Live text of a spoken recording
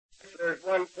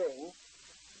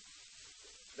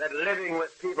that living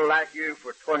with people like you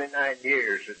for 29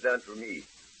 years has done for me.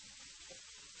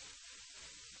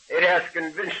 It has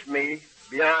convinced me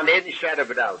beyond any shadow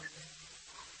of a doubt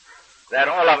that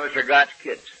all of us are God's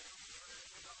kids.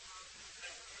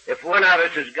 If one of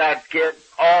us is God's kid,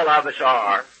 all of us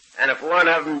are. And if one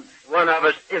of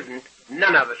us isn't,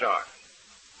 none of us are.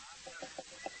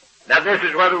 Now this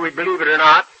is whether we believe it or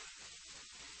not,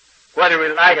 whether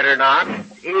we like it or not,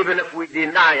 even if we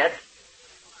deny it,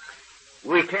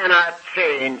 we cannot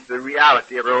change the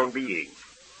reality of our own being.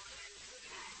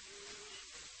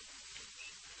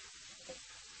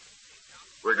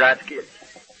 We're God's kids,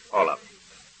 all of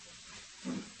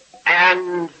them.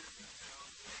 And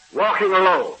walking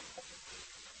alone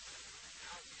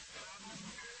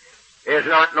is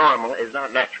not normal, is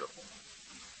not natural.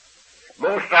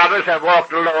 Most of us have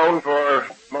walked alone for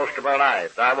most of our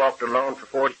lives. I walked alone for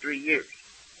 43 years.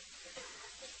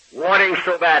 Wanting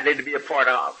so badly to be a part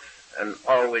of, and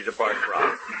always apart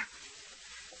from.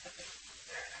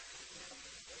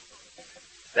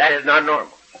 That is not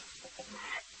normal.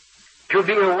 To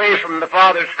be away from the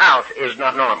Father's house is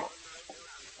not normal.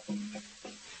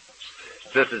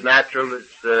 It's just as natural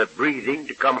as breathing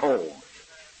to come home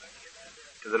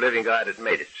to the living God that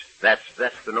made us.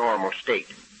 That's the normal state.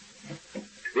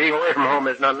 Being away from home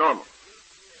is not normal.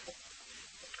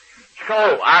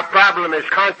 So, our problem is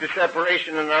conscious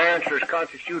separation, and our answer is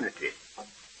conscious unity.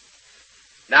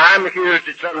 Now, I'm accused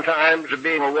at sometimes of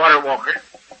being a water walker.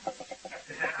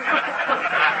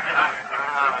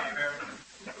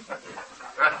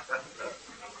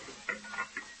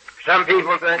 Some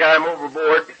people think I'm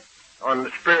overboard on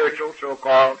the spiritual,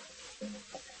 so-called.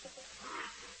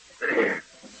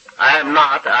 I am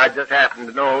not. I just happen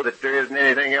to know that there isn't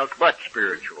anything else but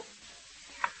spiritual.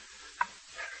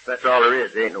 That's all there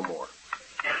is. There ain't no more.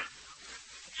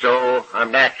 So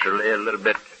I'm naturally a little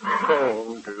bit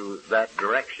prone to that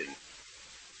direction.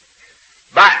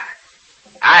 But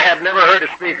I have never heard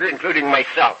a speaker, including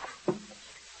myself,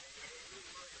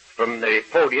 from the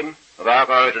podium of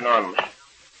Alcoholics Anonymous,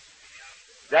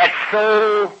 that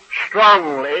so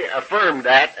strongly affirmed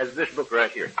that as this book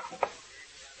right here.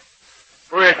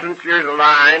 For instance, here's a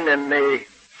line in the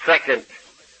second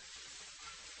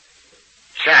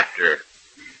chapter.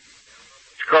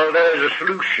 It's called There is a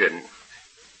Solution.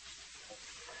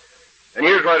 And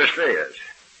here's what it says.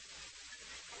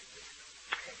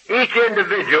 Each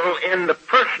individual in the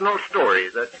personal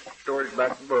stories, that's stories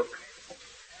about the book,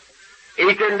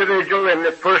 each individual in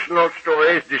the personal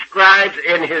stories describes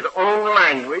in his own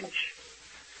language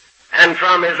and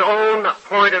from his own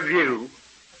point of view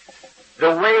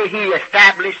the way he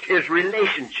established his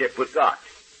relationship with God.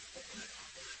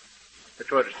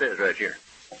 That's what it says right here.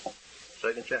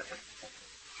 Second chapter.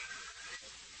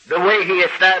 The way he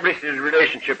established his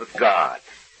relationship with God.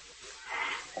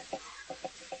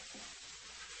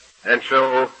 And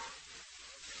so,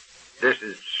 this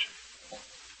is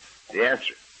the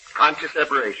answer. Conscious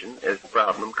separation is the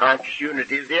problem. Conscious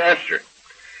unity is the answer.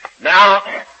 Now,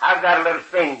 I've got a little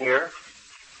thing here.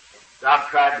 Doc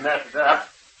tried to mess it up,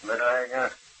 but I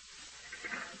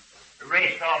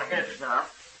erased all of his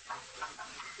stuff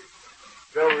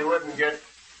so we wouldn't get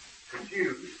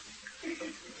confused.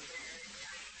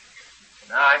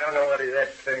 Now, I don't know whether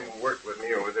that thing will work with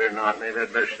me over there or not. Maybe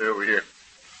I'd better stay over here.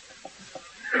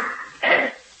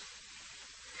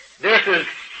 This is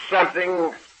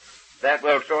something that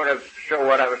will sort of show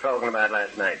what I was talking about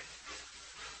last night.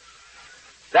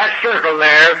 That circle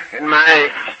there, in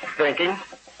my thinking,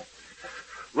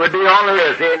 would be all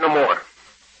there is. There ain't no more.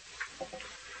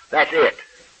 That's it.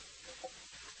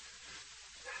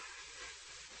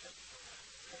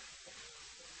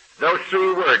 Those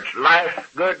three words,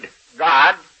 life, good,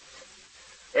 God,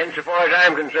 insofar as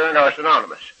I'm concerned, are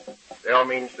synonymous. They all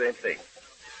mean the same thing.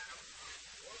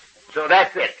 So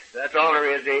that's it. That's all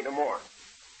there is. There ain't no more.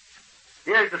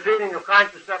 Here's the feeling of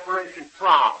conscious separation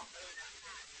from.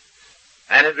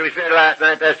 And as we said last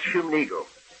night, that's human ego.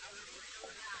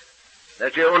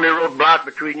 That's the only roadblock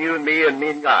between you and me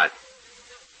and God.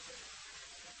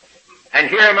 And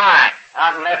here am I,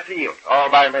 out in left field, all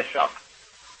by myself.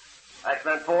 I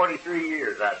spent 43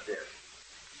 years out there.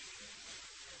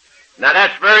 Now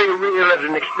that's very real as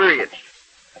an experience.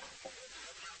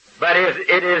 But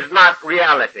it is not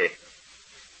reality.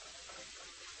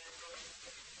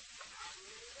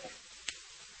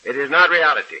 It is not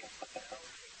reality.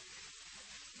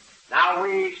 Now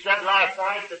we said last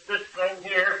night that this thing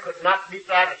here could not be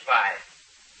satisfied.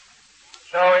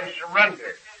 So in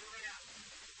surrender,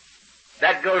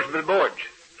 that goes to the boards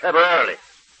temporarily.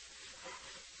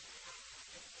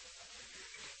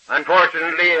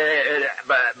 Unfortunately,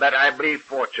 but I believe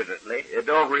fortunately, it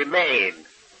don't remain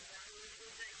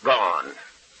gone.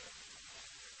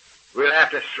 We'll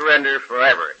have to surrender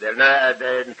forever.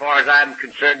 As far as I'm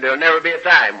concerned, there'll never be a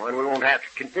time when we won't have to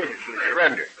continuously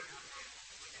surrender.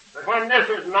 But when this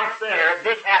is not there,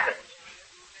 this happens.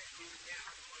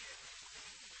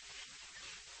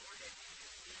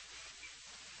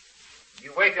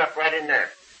 You wake up right in there.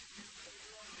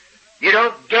 You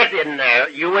don't get in there,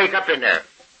 you wake up in there.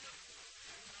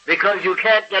 Because you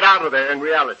can't get out of there in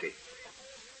reality.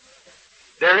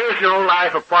 There is no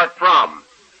life apart from.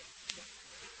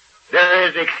 There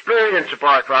is experience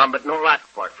apart from, but no life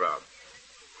apart from.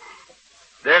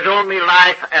 There's only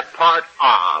life a part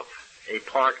of. A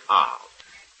part of.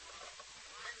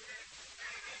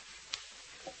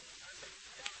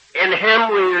 In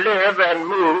Him we live and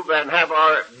move and have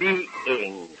our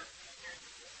being.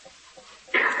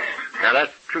 Now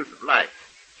that's the truth of life.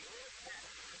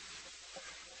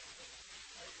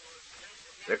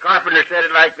 The carpenter said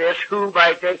it like this: who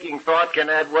by taking thought can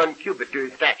add 1 cubit to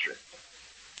his stature?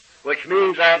 Which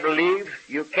means, I believe,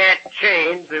 you can't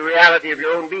change the reality of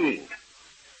your own being.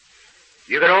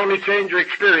 You can only change your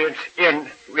experience in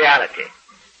reality.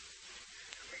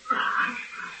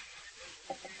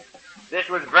 This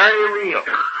was very real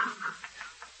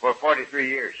for 43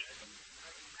 years.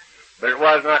 But it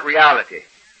was not reality.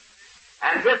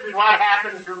 And this is what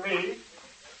happened to me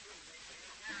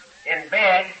in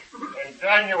bed in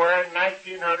January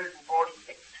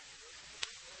 1946.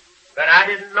 But I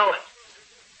didn't know it.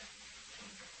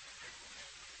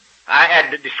 I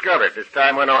had to discover it as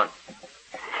time went on.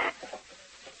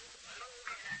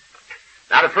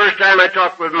 Now, the first time I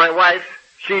talked with my wife,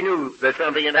 she knew that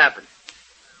something had happened.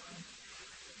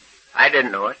 I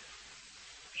didn't know it.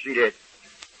 She did.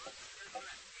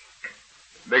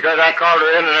 Because I called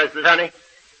her in and I said, honey,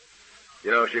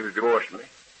 you know, she was divorcing me.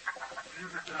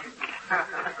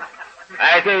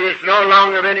 I said, it's no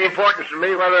longer of any importance to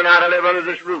me whether or not I live under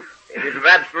this roof. It is of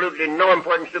absolutely no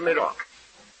importance to me at all.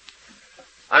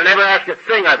 I'll never ask a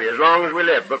thing of you as long as we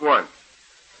live, but one.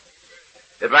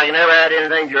 If I can ever add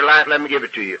anything to your life, let me give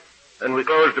it to you. And we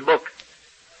closed the book,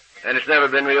 and it's never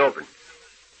been reopened.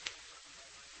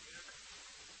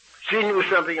 She knew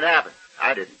something had happened.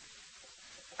 I didn't.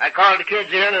 I called the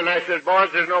kids in, and I said, boys,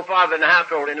 there's no father in the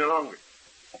household any longer.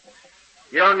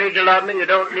 You don't need to love me. You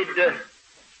don't need to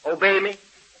obey me.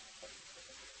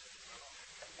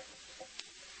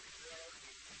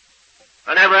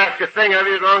 I never ask a thing of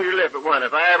you as long as you live but one.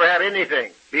 If I ever have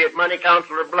anything, be it money,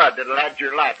 counsel, or blood, that'll add to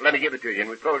your life, let me give it to you. And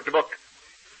we closed the book.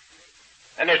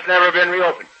 And it's never been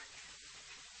reopened.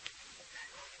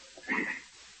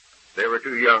 They were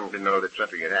too young to know that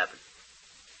something had happened.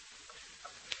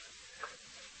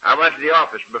 I went to the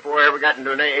office before I ever got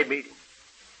into an AA meeting.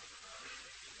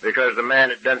 Because the man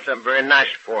had done something very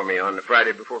nice for me on the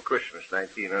Friday before Christmas,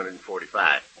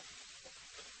 1945.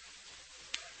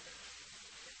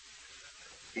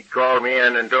 He called me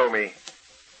in and told me,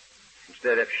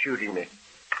 instead of shooting me,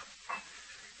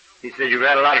 he said, you've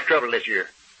had a lot of trouble this year.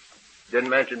 Didn't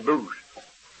mention booze.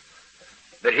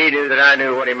 But he knew that I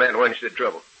knew what he meant when he said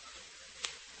trouble.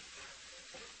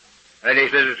 And he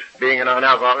says, being a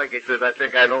non-alcoholic, he says, I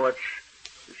think I know what's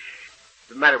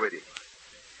the matter with you.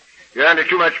 You're under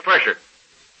too much pressure.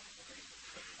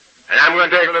 And I'm going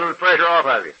to take a little pressure off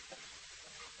of you.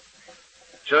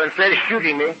 So instead of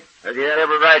shooting me, as he had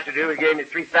every right to do, he gave me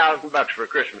 $3,000 for a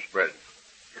Christmas present.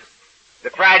 The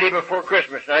Friday before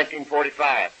Christmas,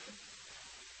 1945.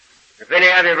 If any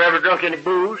of you have ever drunk any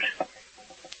booze,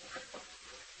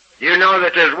 you know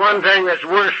that there's one thing that's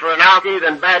worse for an alkie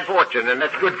than bad fortune, and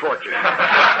that's good fortune.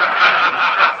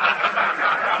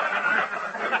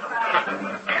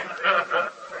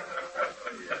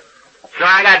 So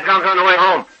I got drunk on the way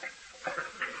home.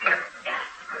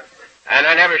 And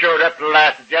I never showed up till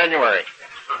last January.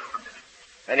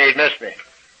 And he'd missed me.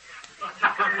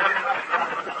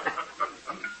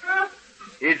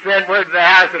 He'd sent word to the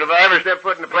house that if I ever stepped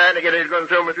foot in the plant again, he was going to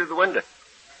throw me through the window.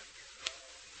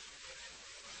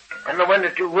 And the window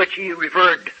to which he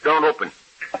referred don't open.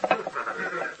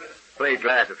 Plate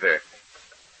glass affair.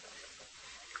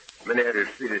 Many others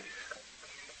see it.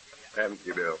 Haven't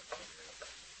you, Bill?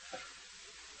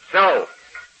 So,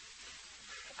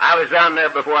 I was down there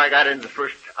before I got into the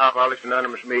first Alcoholics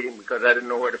Anonymous meeting because I didn't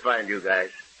know where to find you guys.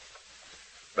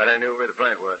 But I knew where the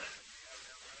plant was.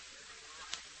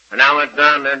 And I went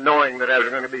down there knowing that I was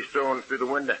going to be thrown through the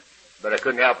window. But I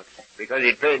couldn't help it because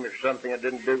he'd paid me for something I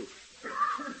didn't do.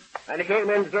 And he came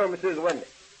in and threw me through the window.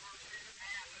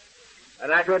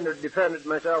 And I couldn't have defended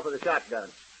myself with a shotgun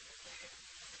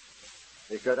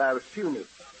because I was puny.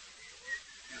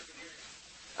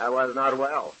 I was not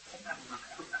well.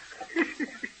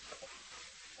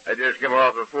 I just came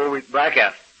off a 4-week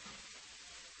blackout.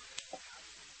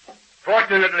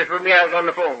 Fortunately for me, I was on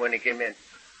the phone when he came in.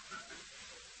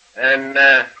 And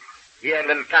he had a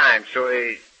little time, so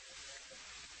he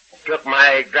took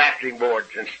my drafting boards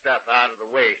and stuff out of the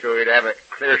way so he'd have a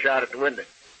clear shot at the window.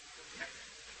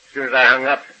 As soon as I hung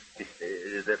up,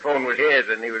 the phone was his,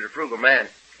 and he was a frugal man.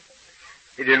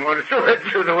 He didn't want to throw it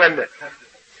through the window.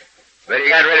 But he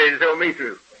got ready to throw me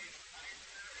through.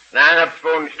 And I hung up the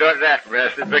phone and started after me. I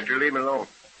said, Victor, leave me alone.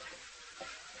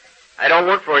 I don't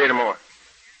work for you anymore.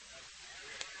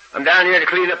 I'm down here to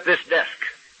clean up this desk.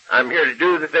 I'm here to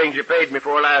do the things you paid me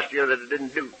for last year that I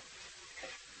didn't do.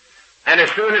 And as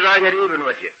soon as I get even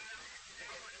with you,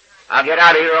 I'll get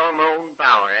out of here on my own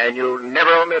power, and you'll never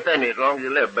owe me a penny as long as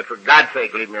you live, but for God's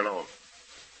sake, leave me alone.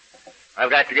 I've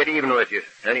got to get even with you.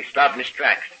 And he stopped in his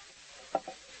tracks.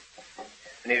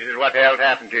 And he says, what the hell's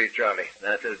happened to you, Charlie?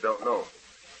 And I says, don't know.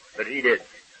 But he did.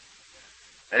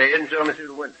 And he didn't throw me through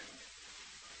the window.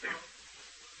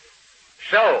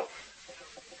 So,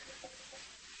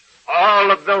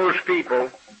 all of those people,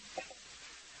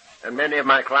 and many of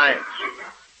my clients,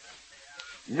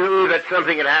 knew that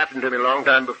something had happened to me a long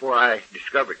time before I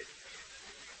discovered it.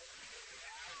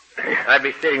 I'd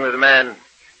be sitting with a man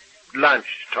at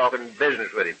lunch, talking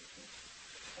business with him.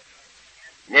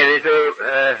 And he'd say,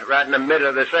 right in the middle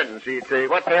of the sentence, he'd say,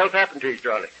 what the hell's happened to you,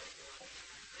 Charlie?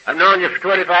 I've known you for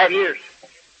 25 years.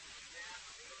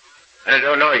 And I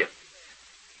don't know you.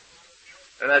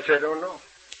 And I said, I don't know.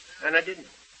 And I didn't.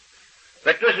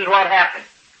 But this is what happened.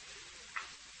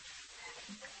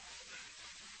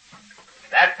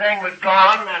 That thing was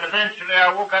gone, and eventually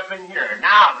I woke up in here.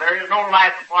 Now, there is no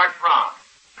life apart from.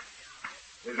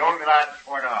 There's only life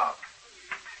apart of.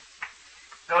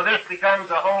 So this becomes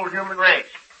the whole human race.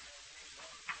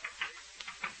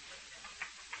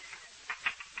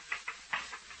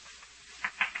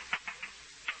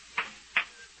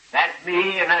 That's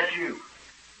me and that's you.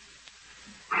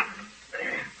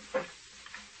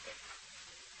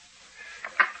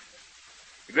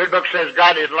 The good book says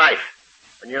God is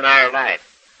life, and you and I are life.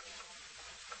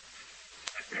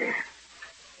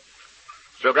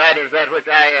 So God is that which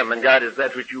I am, and God is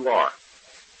that which you are.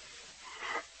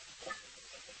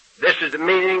 This is the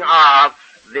meaning of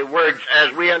the words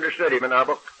as we understood him in our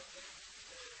book.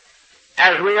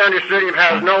 As we understood him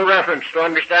has no reference to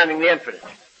understanding the infinite.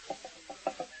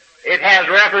 It has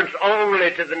reference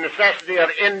only to the necessity of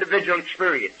individual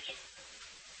experience.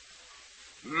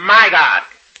 My God,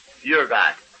 your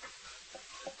God.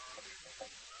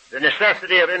 The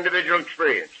necessity of individual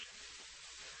experience.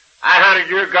 I hunted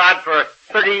your God for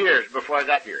 30 years before I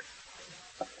got here.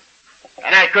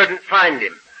 And I couldn't find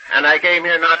him. And I came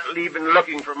here not even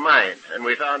looking for mine. And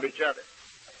we found each other.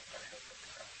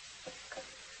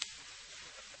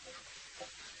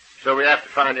 So we have to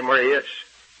find him where he is.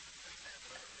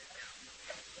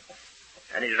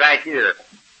 And he's right here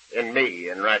in me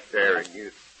and right there in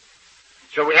you.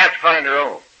 So we have to find our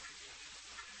own.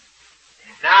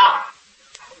 Now,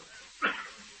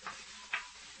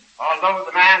 although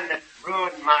the man that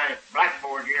ruined my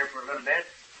blackboard here for a little bit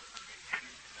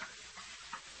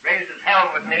raises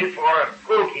hell with me for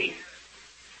quoting,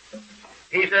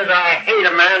 he says, I hate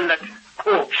a man that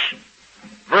quotes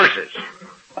verses.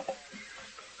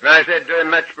 And I said to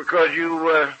him, that's because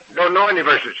you don't know any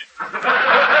verses.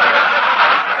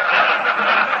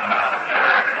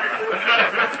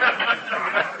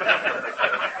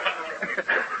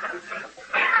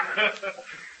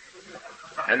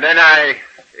 And then I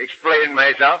explained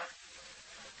myself.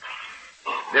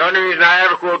 The only reason I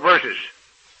ever quote verses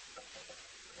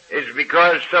is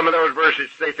because some of those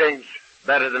verses say things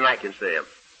better than I can say them,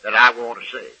 that I want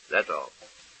to say. That's all.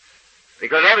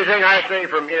 Because everything I say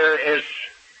from here is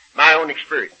my own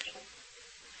experience.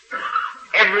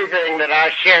 Everything that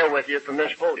I share with you from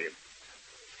this podium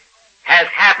has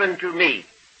happened to me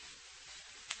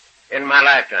in my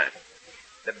lifetime.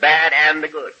 The bad and the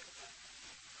good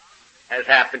has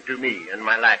happened to me in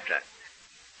my lifetime.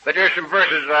 But there's some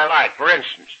verses that I like. For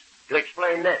instance, to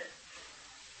explain this.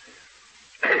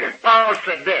 Paul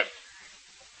said this.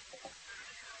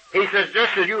 He says,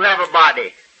 just as you have a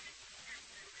body,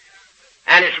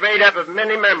 and it's made up of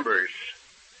many members,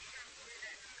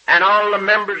 and all the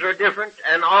members are different,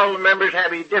 and all the members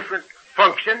have a different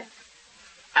function,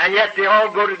 and yet they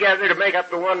all go together to make up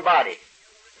the one body.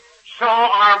 So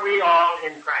are we all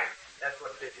in Christ. That's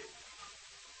what this is.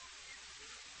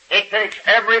 It takes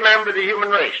every member of the human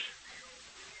race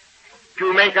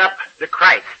to make up the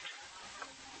Christ.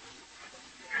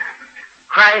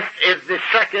 Christ is the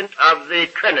second of the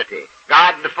Trinity.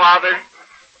 God the Father,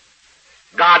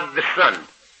 God the Son.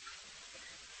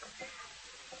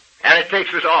 And it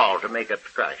takes us all to make up the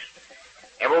Christ.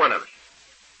 Every one of us.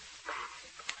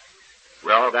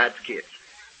 We're all God's kids.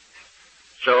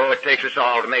 So it takes us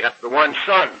all to make up the one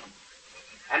son.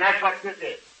 And that's what this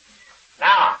is.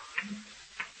 Now,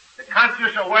 the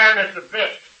conscious awareness of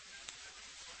this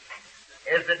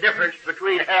is the difference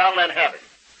between hell and heaven.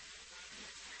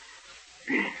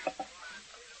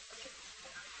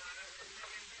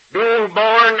 Being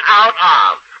born out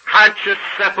of conscious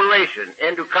separation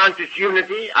into conscious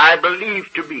unity, I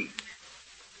believe to be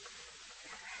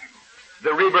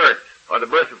the rebirth, or the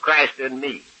birth of Christ in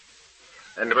me,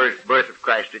 and the birth of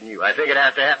Christ in you. I think it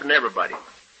has to happen to everybody.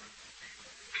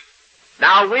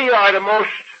 Now, we are the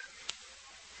most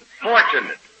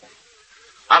fortunate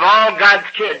of all God's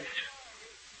kids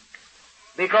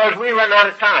because we run out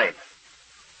of time,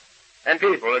 and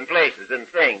people, and places, and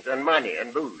things, and money,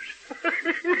 and booze.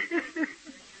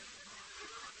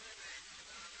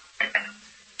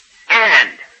 And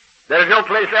there's no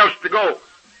place else to go.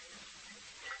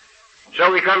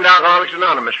 So we come to Alcoholics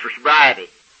Anonymous for sobriety.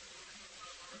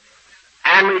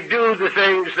 And we do the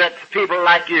things that people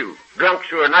like you, drunks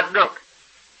who are not drunk,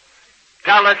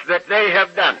 tell us that they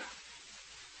have done.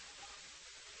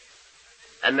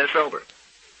 And they're sober.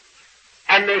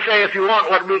 And they say, if you want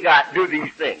what we got, do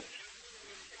these things.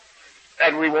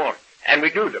 And we won't. And we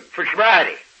do them for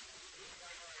sobriety.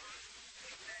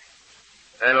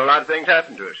 And a lot of things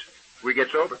happen to us. We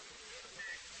get sober.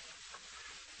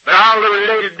 But all the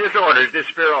related disorders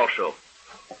disappear also.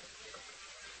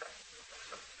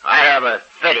 I have a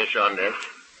fetish on this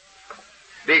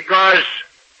because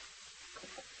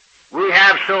we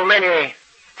have so many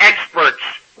experts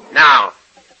now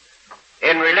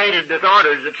in related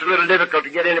disorders, it's a little difficult to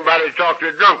get anybody to talk to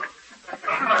a drunk.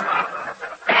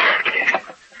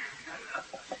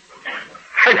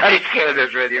 I'm not sharing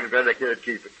this with you because I can't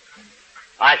keep it.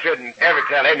 I shouldn't ever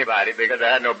tell anybody because I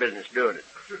had no business doing it.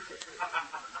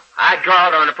 I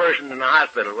called on a person in the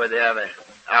hospital where they have an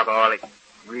alcoholic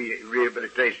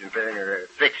rehabilitation thing or a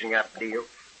fixing up deal.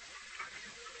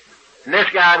 And this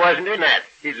guy wasn't in that.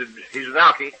 He's an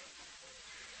alkie.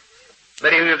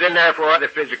 But he was in there for other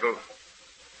physical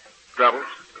troubles.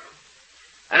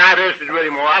 And I visited with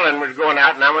him a while and was going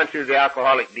out, and I went through the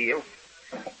alcoholic deal.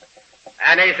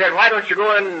 And he said, why don't you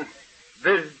go and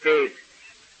visit the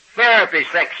therapy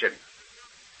section?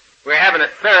 We're having a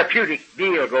therapeutic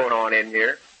deal going on in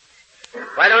here.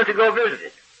 Why don't you go visit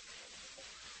it?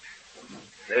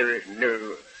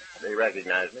 They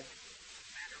recognized me.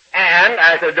 And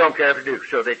I said, don't care if I do.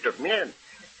 So they took me in.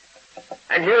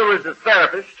 And here was the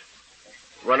therapist,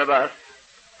 one of us,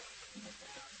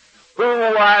 who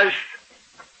was,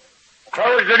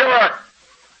 close the door.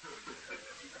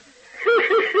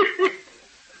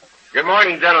 Good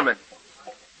morning, gentlemen.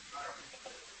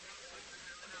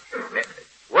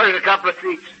 Where's a couple of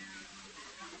seats?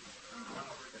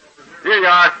 Here you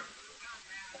are.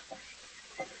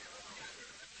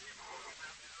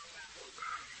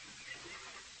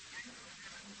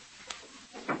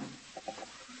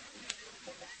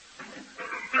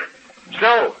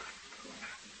 So,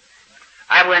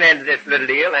 I went into this little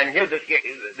deal, and here this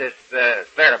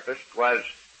therapist was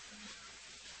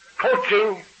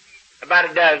coaching about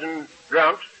a dozen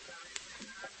drunks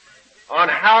on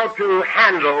how to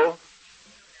handle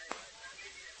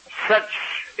such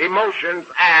emotions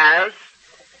as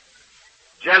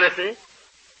jealousy,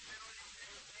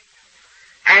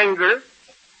 anger,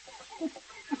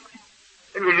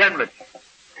 and resentment.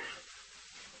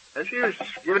 And she was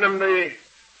giving them the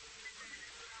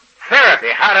therapy,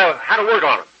 how to work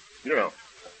on them, you know,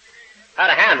 how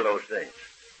to handle those things.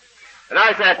 And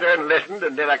I sat there and listened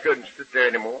until I couldn't sit there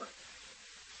anymore.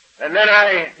 And then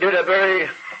I did a very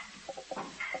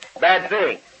bad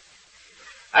thing.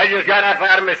 I just got up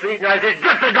out of my seat and I said,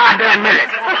 just a goddamn minute.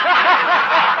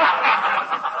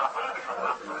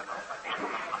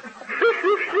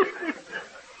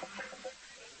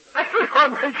 I said,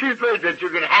 what makes you think that you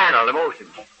can handle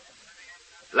emotions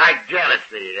like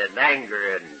jealousy and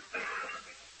anger and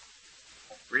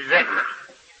resentment?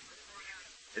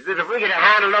 I said, if we could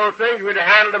handle those things, we'd have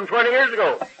handled them 20 years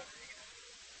ago.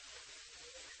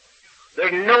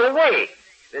 There's no way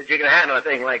that you can handle a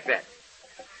thing like that.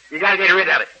 You gotta get rid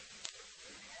of it.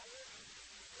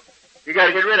 You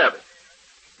gotta get rid of it.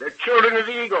 They're children of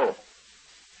the ego.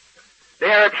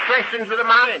 They are obsessions of the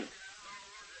mind.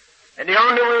 And the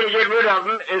only way to get rid of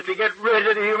them is to get rid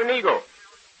of the human ego.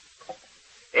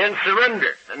 In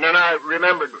surrender. And then I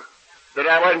remembered that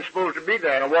I wasn't supposed to be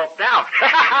there, and I walked out.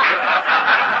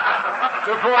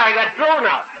 Before I got thrown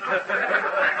out.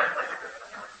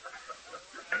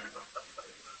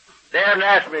 They haven't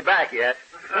asked me back yet.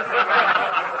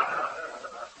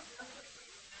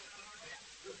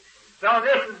 So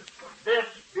this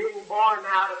being born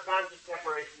out of conscious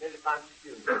separation into conscious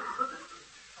union,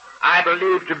 I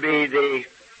believe to be the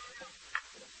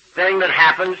thing that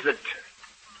happens that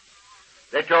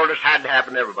they told us had to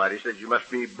happen to everybody. Said you must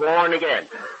be born again.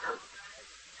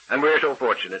 And we're so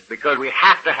fortunate because we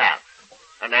have to have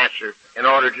an answer in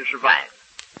order to survive.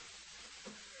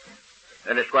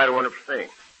 And it's quite a wonderful thing.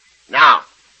 Now,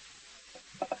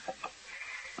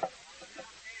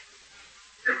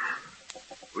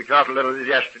 we talked a little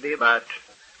yesterday about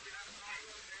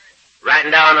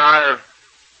writing down our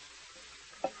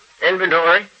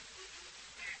inventory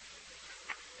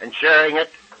and sharing it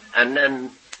and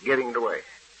then giving it away.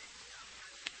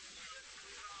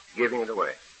 Giving it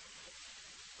away.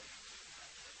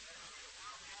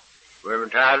 We're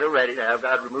entirely ready to have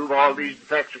God remove all these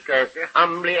defects of character,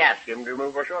 humbly ask Him to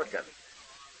remove our shortcomings.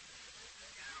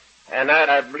 And that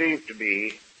I believe to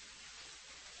be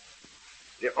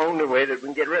the only way that we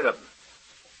can get rid of them.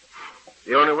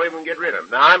 The only way we can get rid of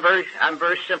them. Now, I'm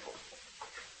very simple.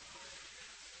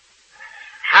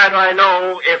 How do I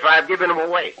know if I've given them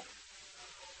away?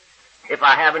 If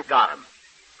I haven't got them?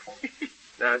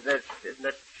 Now, that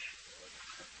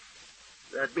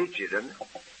beats you, doesn't it?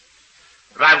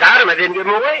 If I've got them, I didn't give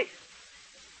them away.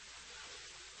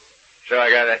 So I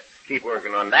gotta keep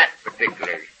working on that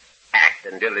particular act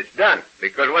until it's done.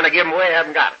 Because when I give them away, I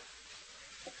haven't got them.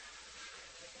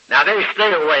 Now they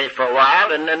stay away for a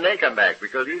while and then they come back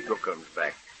because ego comes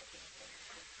back.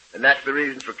 And that's the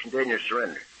reason for continuous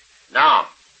surrender. Now,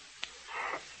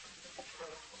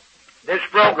 this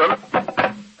program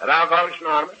at Alcoholics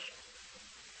Anonymous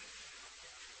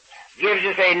gives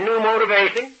us a new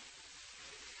motivation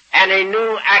and a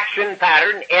new action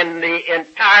pattern in the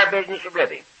entire business of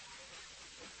living.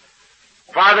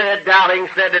 Father Ed Dowling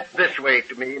said it this way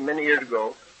to me many years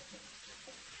ago,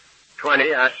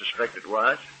 20, I suspect it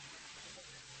was.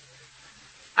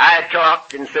 I had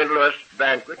talked in St. Louis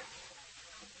banquet,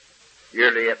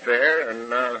 yearly affair,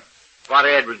 and Father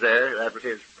Ed was there. That was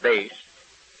his base.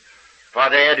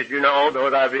 Father Ed, as you know,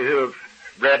 those of you who have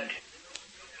read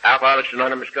Alcoholics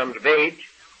Anonymous Comes of Age,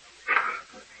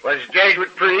 was a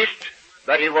Jesuit priest,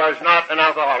 but he was not an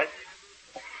alcoholic.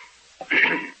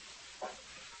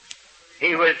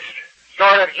 He was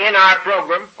sort of in our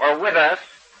program, or with us,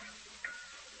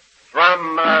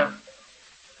 from, I'm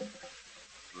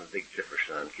a big chipper,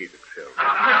 son, keep it filled. I'm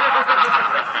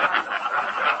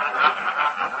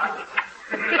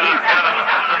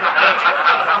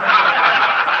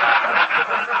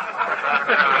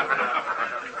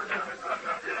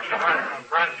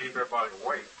trying to keep everybody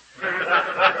awake.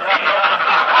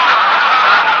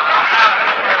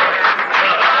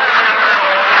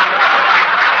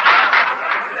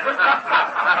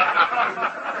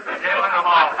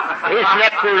 He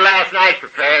slept through last night's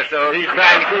affair, so he's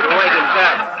trying to keep awake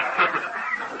himself.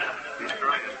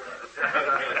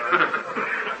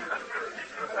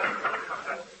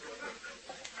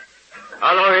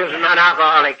 Although he was a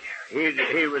non-alcoholic,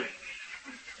 he was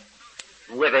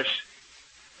with us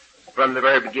from the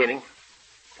very beginning.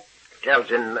 Tells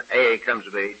in AA Comes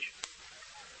of Age.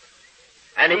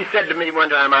 And he said to me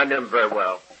one time, I knew him very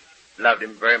well, loved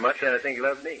him very much, and I think he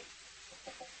loved me.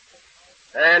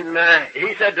 And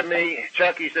he said to me,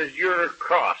 Chuck, he says, your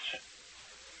cross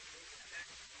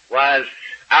was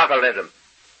alcoholism.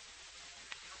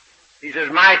 He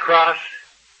says, my cross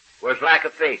was lack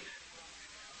of faith.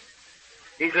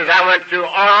 He says, I went through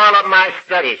all of my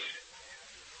studies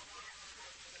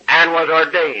and was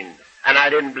ordained, and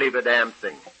I didn't believe a damn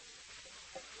thing.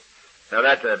 Now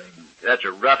that's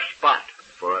a rough spot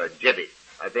for a jibby.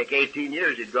 I think 18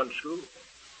 years he'd gone to school.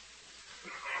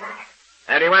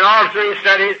 And he went all through his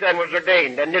studies and was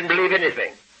ordained and didn't believe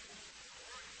anything.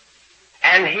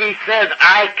 And he says,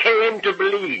 I came to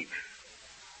believe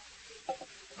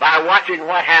by watching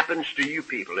what happens to you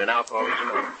people in Alcoholics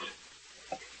Anonymous.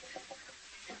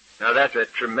 Now that's a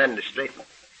tremendous statement.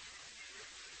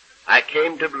 I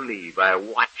came to believe by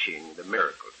watching the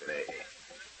miracles in AA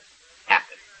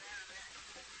happen.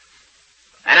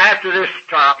 And after this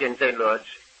talk in St. Louis,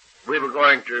 we were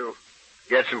going to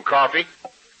get some coffee.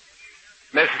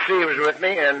 Mrs. C was with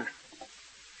me, and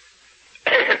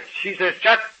she says,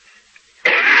 Chuck,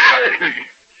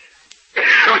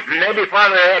 maybe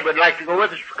Father Ed would like to go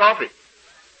with us for coffee.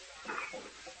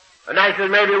 And I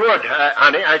said, maybe he would,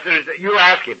 honey. I said, you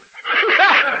ask him.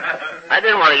 I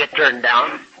didn't want to get turned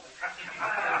down.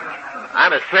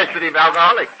 I'm a sensitive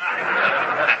alcoholic.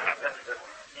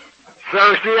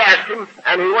 So she asked him,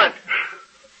 and he went.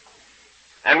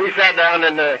 And we sat down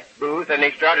in the booth, and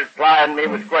he started plying me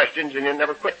with questions, and he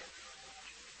never quit.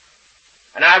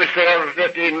 And I would say every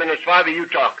 15 minutes, Father, you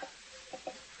talk.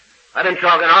 I've been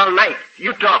talking all night.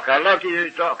 You talk. I love to hear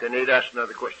you talk. And he'd ask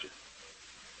another question.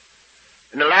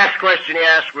 And the last question he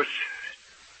asked was,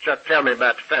 Chuck, tell me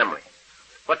about the family.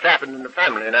 What's happened in the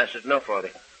family? And I said, no,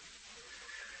 Father.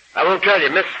 I won't tell you.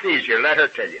 Mrs. C's here. Let her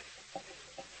tell you.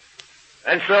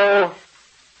 And so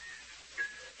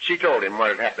she told him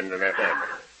what had happened in their family.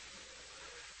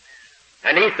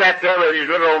 And he sat there with his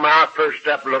little old mouth pursed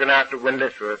up looking out the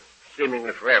windows for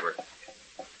seemingly forever.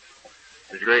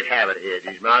 It was a great habit he had.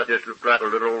 His mouth just looked like a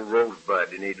little old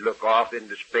rosebud, and he'd look off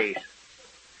into space.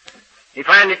 He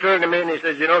finally turned to me and he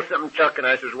says, you know something, Chuck? And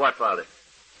I says, what, Father?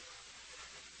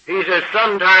 He says,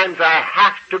 sometimes I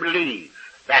have to believe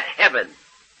that heaven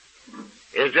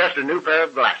is just a new pair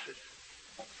of glasses.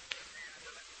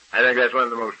 I think that's one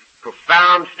of the most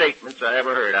profound statements I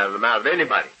ever heard out of the mouth of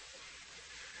anybody.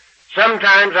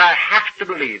 Sometimes I have to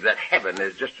believe that heaven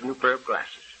is just a new pair of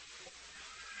glasses.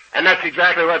 And that's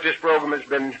exactly what this program has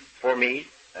been for me.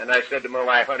 And I said to my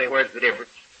wife, honey, where's the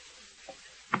difference?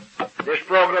 This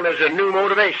program is a new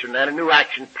motivation and a new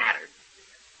action pattern.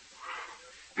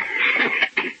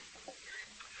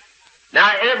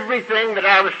 Now, everything that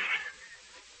I was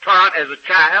taught as a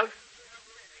child,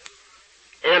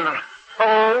 in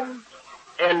home,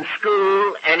 in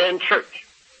school, and in church,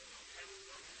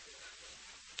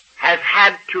 has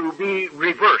had to be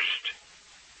reversed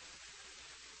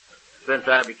since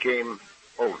I became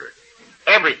older.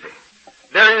 Everything.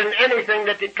 There isn't anything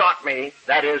that they taught me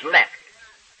that is left,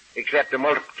 except the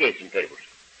multiplication tables.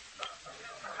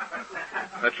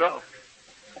 That's all.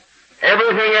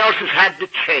 Everything else has had to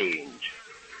change.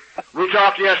 We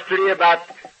talked yesterday about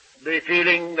the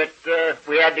feeling that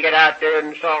we had to get out there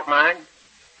in the salt mine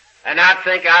and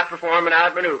outthink, outperform, and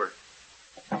outmaneuver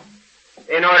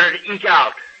in order to eke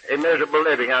out a miserable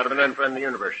living out of an unfriendly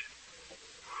universe.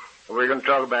 We're going to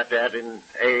talk about that in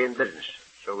business,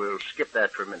 so we'll skip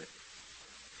that for a minute.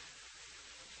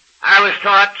 I was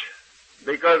taught,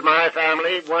 because my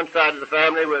family, one side of the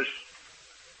family was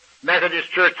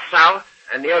Methodist Church South,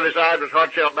 and the other side was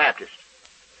Hard Shell Baptist,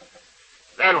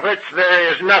 than which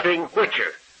there is nothing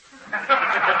whicher.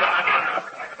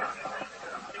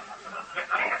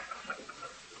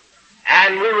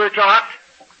 And we were taught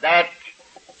that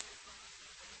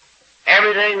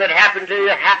everything that happened to you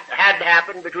had to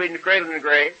happen between the cradle and the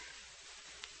grave.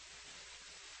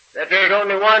 That there's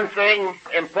only one thing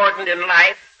important in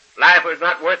life. Life was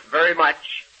not worth very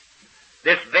much.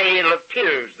 This veil of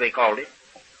tears, they called it.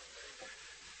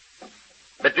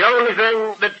 But the only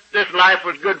thing that this life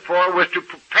was good for was to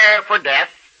prepare for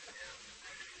death.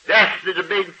 Death is a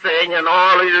big thing, and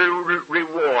all your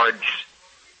rewards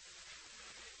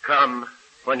come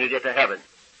when you get to heaven.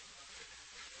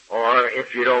 Or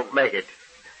if you don't make it,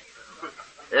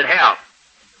 in hell.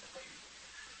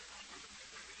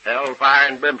 Hell, fire,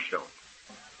 and brimstone.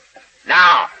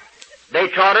 Now, they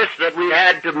taught us that we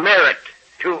had to merit,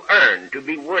 to earn, to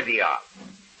be worthy of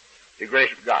the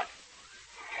grace of God.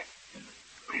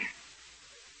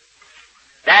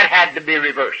 That had to be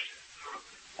reversed.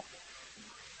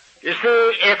 You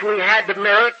see, if we had to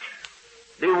merit,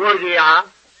 be worthy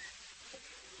of,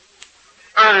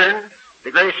 earn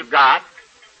the grace of God,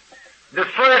 the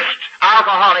first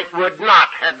alcoholic would not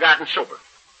have gotten sober.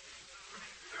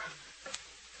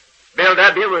 Bill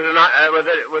W.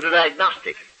 was an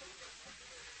agnostic.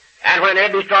 And when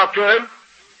Eddie talked to him,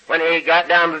 when he got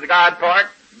down to the God part,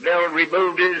 Bill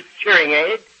removed his hearing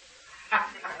aid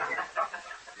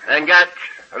and got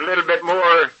a little bit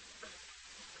more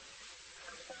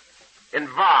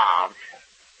involved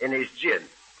in his gin.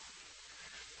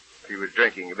 He was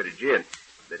drinking a bit of gin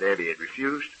that Eddie had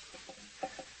refused.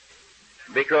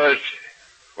 Because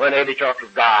when Eddie talked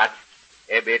of God,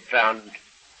 Eddie had found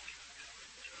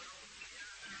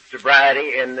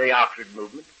sobriety in the Oxford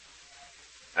movement.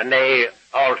 And they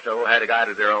also had a God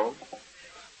of their own.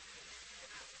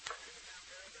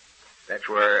 That's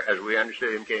where, as we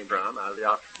understood him, came from, out of the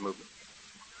Oxford movement.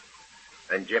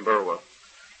 And Jim Burwell.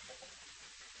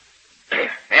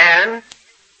 And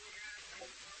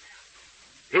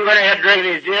he went ahead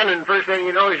drinking his gin, and the first thing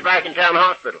you know, he's back in town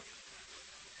hospital.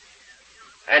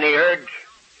 And he heard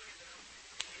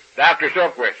Dr.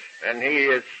 Silkworth, and he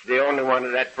is the only one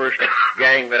of that first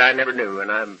gang that I never knew,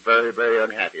 and I'm very, very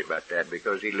unhappy about that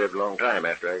because he lived a long time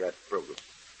after I got the program.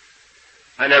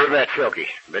 I never met Silky,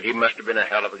 but he must have been a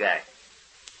hell of a guy.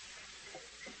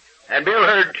 And Bill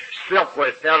heard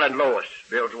Silkworth telling Lois,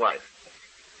 Bill's wife,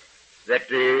 that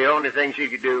the only thing she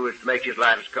could do was to make his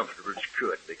life as comfortable as she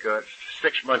could, because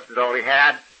 6 months is all he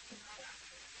had.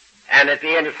 And at the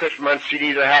end of 6 months, she'd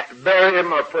either have to bury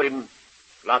him or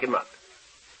lock him up.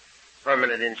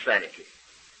 Permanent insanity.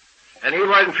 And he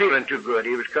wasn't feeling too good.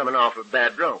 He was coming off a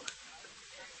bad drunk.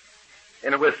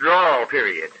 in a withdrawal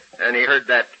period, and he heard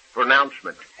that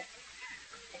pronouncement,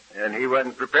 and he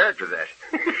wasn't prepared for that.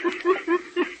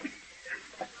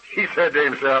 He said to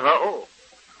himself, "Uh-oh,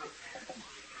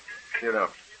 you know,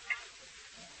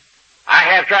 I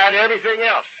have tried everything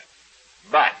else,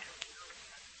 but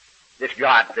this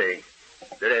God thing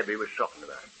that Ebby was talking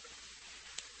about,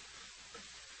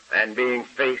 and being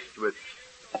faced with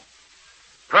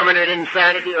permanent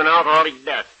insanity and alcoholic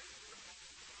death,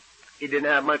 he didn't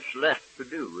have much left to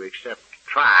do except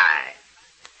try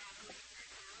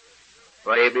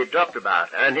what Ebby talked about.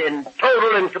 And in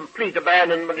total and complete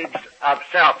abandonment of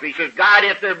self, he says, God,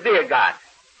 if there be a God,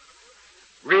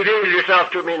 reveal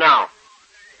yourself to me now.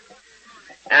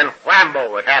 And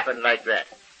whambo, it happened like that.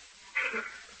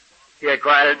 He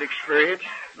acquired experience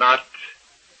not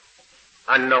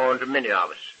unknown to many of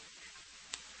us.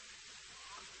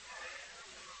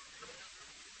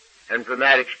 And from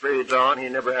that experience on, he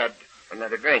never had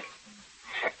another drink.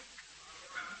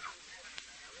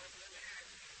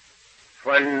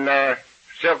 When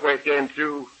Silkworth came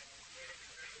through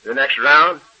the next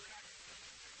round,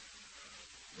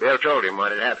 Bill told him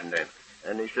what had happened then.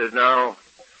 And he says, "Now,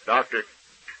 doctor,"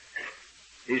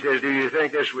 he says, "do you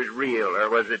think this was real, or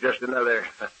was it just another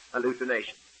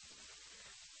hallucination?"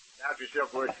 Dr.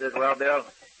 Silkworth said, "Well, Bill,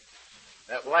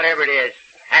 whatever it is,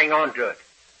 hang on to it."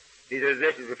 He says,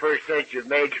 "This is the first sense you've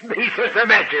made to me since I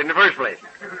met you in the first place."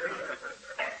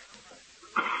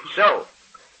 So,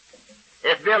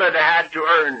 if Bill had had to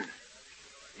earn,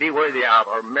 be worthy of,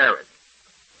 or merit,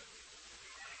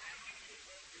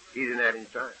 he didn't have any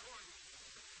time.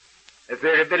 If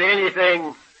there had been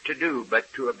anything to do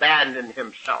but to abandon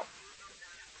himself,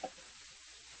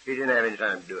 he didn't have any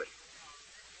time to do it.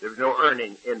 There was no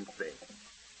earning in things.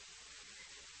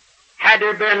 Had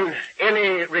there been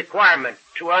any requirement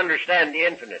to understand the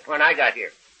infinite when I got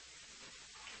here,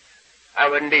 I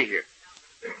wouldn't be here.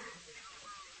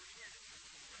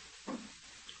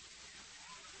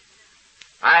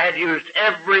 I had used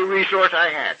every resource I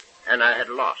had, and I had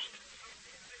lost.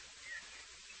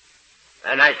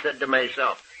 And I said to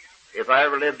myself, if I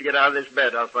ever live to get out of this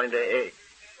bed, I'll find AA.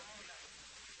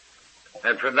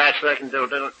 And from that second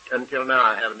until now,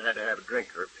 I haven't had to have a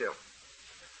drink or a pill.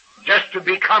 Just to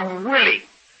become willing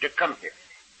to come here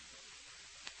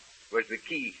was the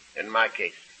key in my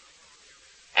case.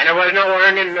 And there was no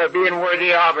earning or being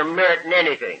worthy of or meriting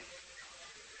anything.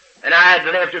 And I had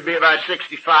lived to be about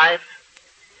 65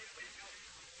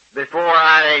 before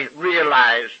I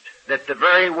realized that the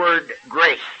very word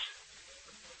grace,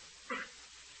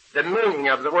 the meaning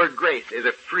of the word grace, is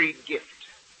a free gift.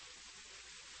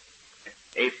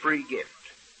 A free gift.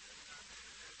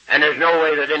 And there's no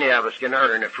way that any of us can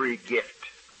earn a free gift.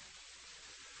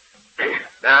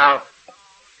 Now,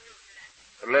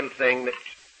 a little thing that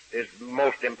is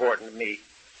most important to me.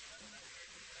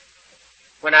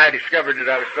 When I discovered that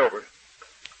I was sober,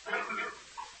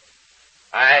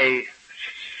 I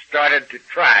started to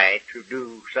try to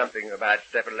do something about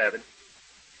step 11.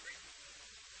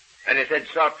 And it said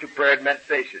sought to prayer and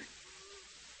meditation.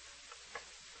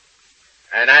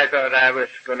 And I thought I was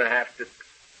going to have to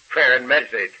prayer and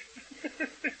meditate.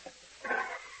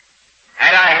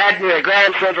 And I had me a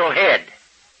Grand Central Head.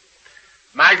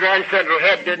 My Grand Central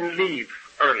Head didn't leave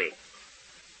early.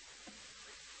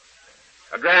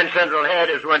 A Grand Central Head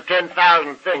is when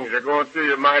 10,000 things are going through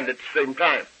your mind at the same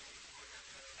time.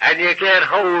 And you can't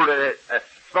hold a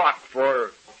thought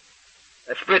for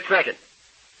a split second.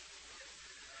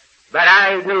 But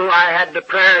I knew I had to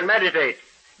prayer and meditate,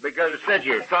 because it said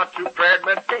here, thought through prayer and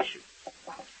meditation.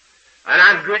 And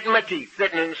I'm gritting my teeth,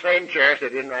 sitting in the same chair I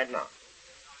sit in right now.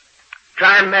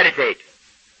 Try and meditate.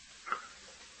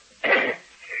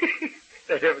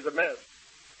 It was a mess.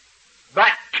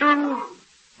 But 2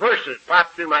 verses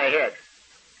popped through my head.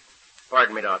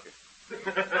 Pardon me, doctor.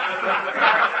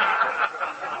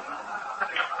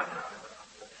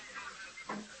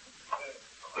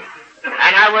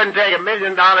 And I wouldn't take $1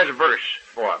 million a verse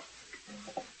for them.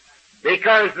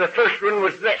 Because the first one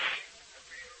was this.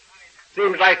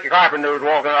 Seems like the carpenter was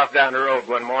walking off down the road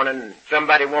one morning and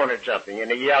somebody wanted something and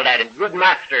he yelled at him, "Good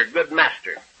master, good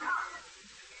master."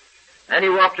 And he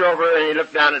walked over and he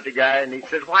looked down at the guy and he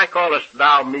said, "Why callest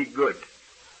thou me good?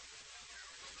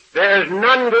 There is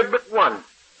none good but one.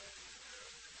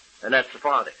 And that's the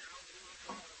Father."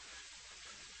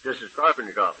 This is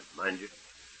carpenter's office, mind you.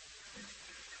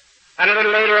 And a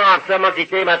little later on, someone he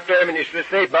came up to him and he said,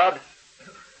 "Say, Bob,"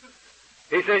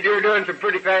 he said, "you're doing some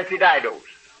pretty fancy didos."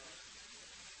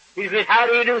 He says, "How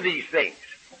do you do these things?"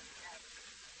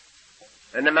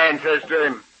 And the man says to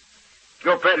him,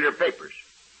 "Go peddle your papers."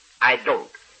 "I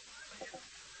don't.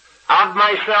 Of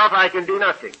myself I can do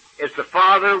nothing. It's the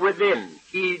Father within.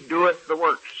 He doeth the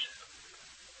works.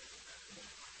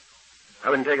 I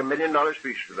wouldn't take $1 million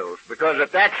piece for those, because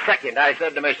at that second I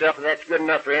said to myself, if that's good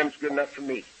enough for him, it's good enough for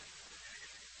me.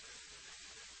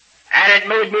 And it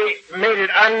made it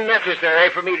unnecessary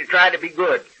for me to try to be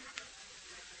good,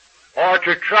 or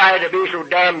to try to be so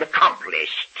damned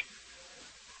accomplished.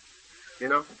 You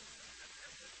know?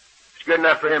 It's good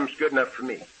enough for him, it's good enough for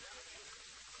me.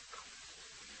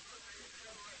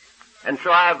 And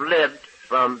so I've lived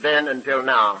from then until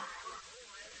now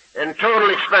in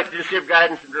total expectancy of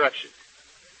guidance and direction.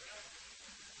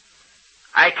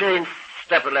 I changed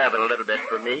step 11 a little bit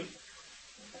for me.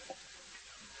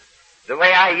 The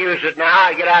way I use it now,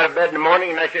 I get out of bed in the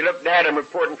morning and I say, look, Dad, I'm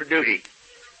reporting for duty.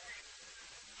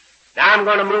 Now I'm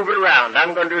going to move it around.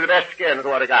 I'm going to do the best I can with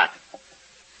what I got.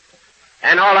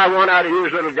 And all I want out of you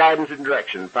is a little guidance and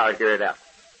direction if I'll carry it out.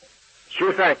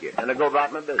 Sure, thank you. And I go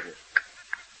about my business.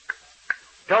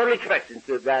 Total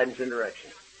expectancy of guidance and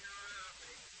direction.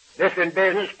 This in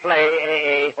business,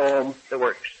 play, AA, home, the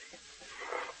works.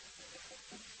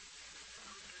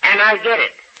 And I get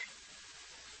it.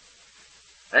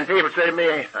 And people say to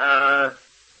me,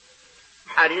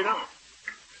 how do you know?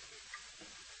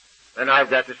 And I've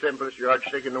got the simplest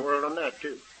yardstick in the world on that,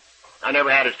 too. I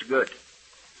never had it so good.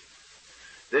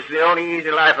 This is the only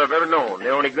easy life I've ever known, the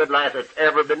only good life that's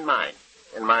ever been mine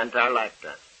in my entire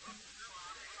lifetime.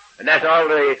 And that's all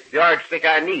the yardstick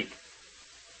I need.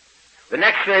 The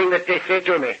next thing that they say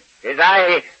to me is,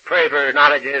 I pray for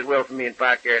knowledge of His will for me and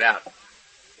fire carry it out.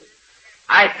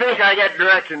 I think I get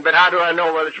direction, but how do I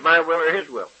know whether it's my will or His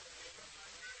will?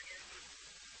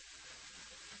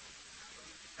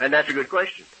 And that's a good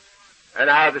question. And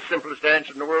I have the simplest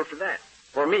answer in the world for that.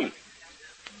 For me.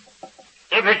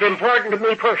 If it's important to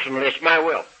me personally, it's my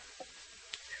will.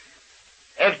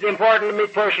 If it's important to me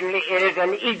personally, it is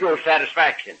an ego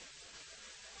satisfaction.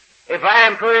 If I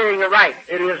am praying aright,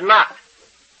 it is not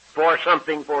for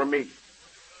something for me.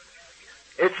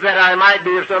 It's that I might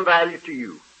be of some value to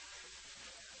you.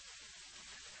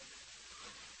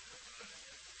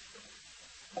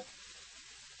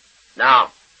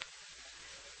 Now,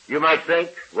 you might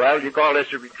think, well, you call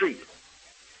this a retreat.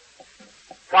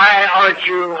 Why aren't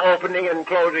you opening and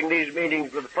closing these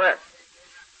meetings with a prayer?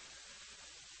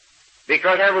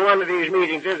 Because every one of these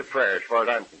meetings is a prayer as far as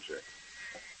I'm concerned.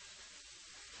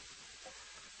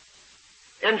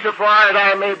 Insofar as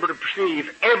I am able to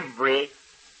perceive, every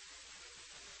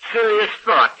serious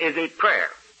thought is a prayer.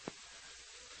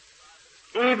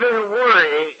 Even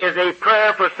worry is a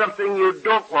prayer for something you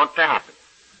don't want to happen.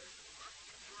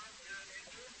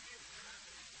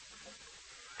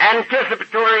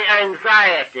 Anticipatory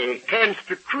anxiety tends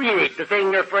to create the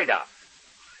thing you're afraid of.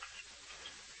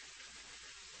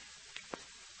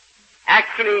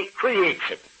 Actually creates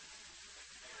it.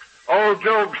 Old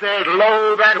Job says,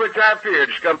 lo, that which I feared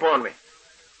has come upon me.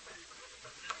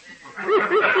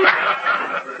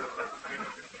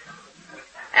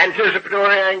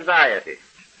 Anticipatory anxiety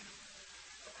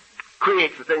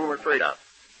creates the thing we're afraid of.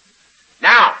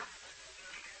 Now,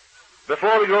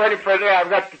 before we go any further, I've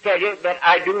got to tell you that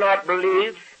I do not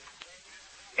believe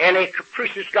in a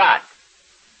capricious God.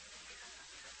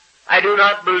 I do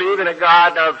not believe in a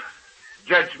God of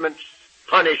judgments,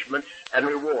 punishments, and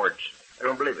rewards. I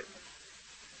don't believe it.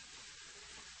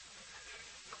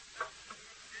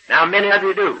 Now, many of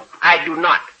you do. I do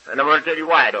not. And I'm going to tell you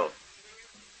why I don't.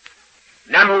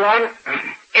 Number one,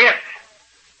 if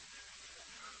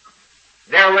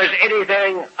there was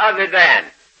anything other than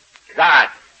God,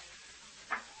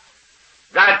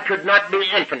 God could not be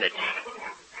infinite.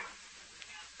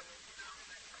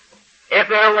 If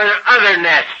there were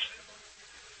otherness,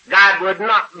 God would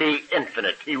not be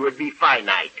infinite. He would be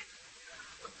finite.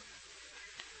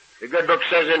 The good book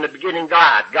says in the beginning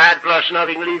God. God plus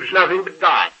nothing leaves nothing but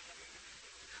God.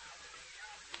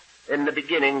 In the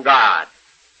beginning God.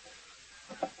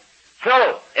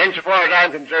 So, insofar as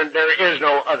I'm concerned, there is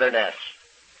no otherness.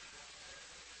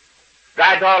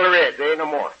 God's all there is. There ain't no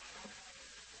more.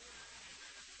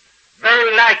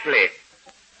 Very likely,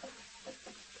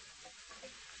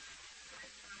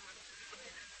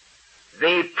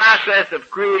 the process of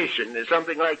creation is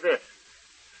something like this.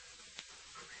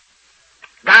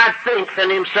 God thinks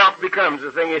and Himself becomes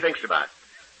the thing He thinks about.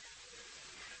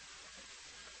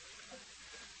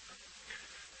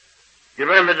 You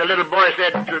remember the little boy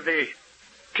said to the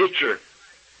teacher,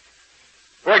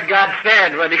 where'd God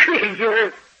stand when He created the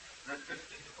earth?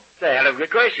 That's a hell of a good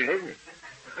question, isn't it?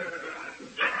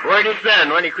 Where'd He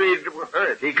stand when He created the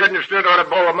earth? He couldn't have stood on a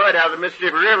bowl of mud out of the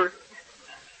Mississippi River.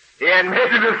 He hadn't made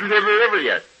the Mississippi River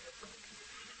yet.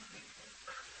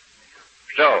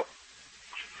 So,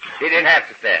 He didn't have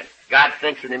to stand. God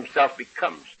thinks in himself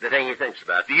becomes the thing he thinks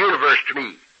about. The universe to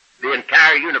me, the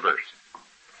entire universe,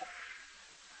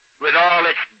 with all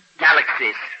its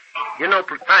galaxies. You know,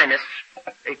 Plotinus,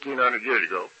 1800 years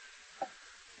ago,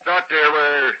 thought there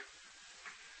were,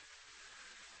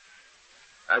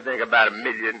 I think, about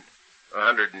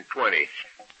 1,120,000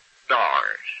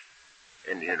 stars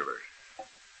in the universe.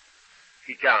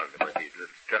 He counted them with his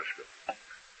little telescope.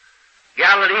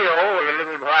 Galileo, a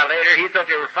little while later, he thought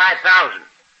there were 5,000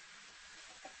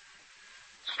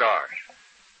 stars.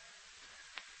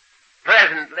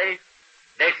 Presently,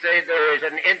 they say there is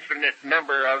an infinite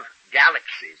number of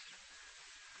galaxies.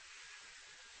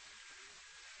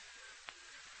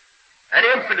 An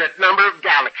infinite number of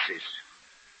galaxies.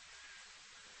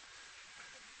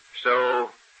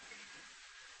 So,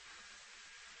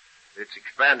 it's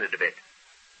expanded a bit.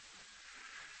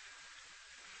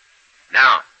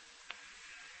 Now,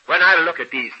 when I look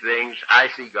at these things, I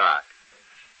see God.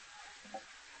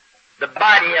 The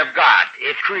body of God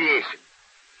is creation,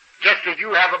 just as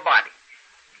you have a body.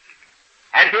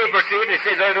 And people see it and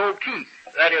say, there's no Keith.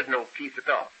 That is no Keith at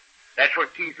all. That's where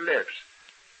Keith lives.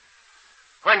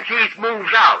 When Keith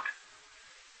moves out,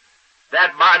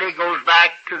 that body goes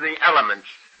back to the elements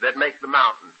that make the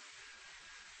mountain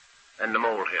and the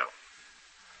molehill.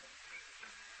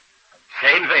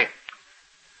 Same thing.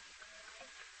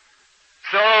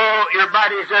 So your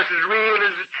body is just as real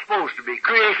as it's supposed to be.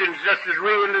 Creation is just as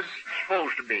real as it's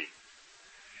supposed to be.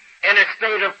 In a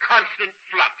state of constant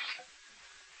flux.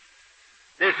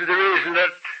 This is the reason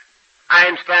that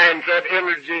Einstein said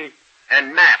energy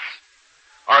and mass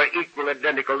are equal,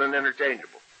 identical, and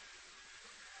interchangeable.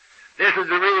 This is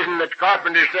the reason that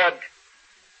Carpenter said,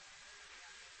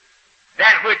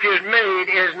 that which is made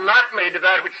is not made of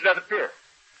that which doth appear.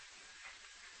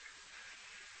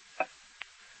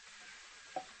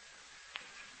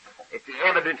 It's the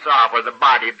evidence of, or the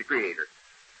body of the Creator.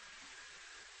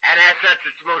 And as such,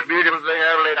 it's the most beautiful thing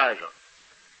I ever laid eyes on.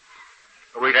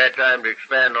 We've had time to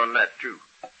expand on that, too.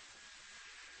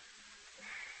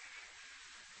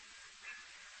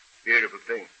 Beautiful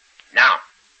thing. Now,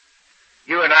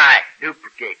 you and I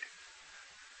duplicate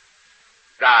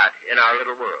God in our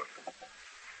little world.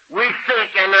 We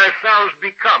think and ourselves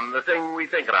become the thing we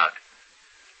think about.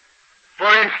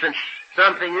 For instance,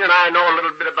 something you and I know a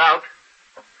little bit about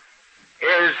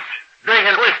is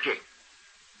drinking whiskey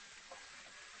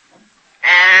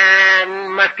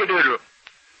and muscadoodle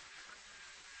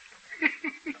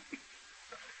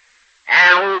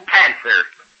and old Panther.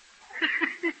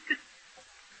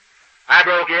 I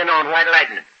broke in on White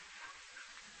Lightning.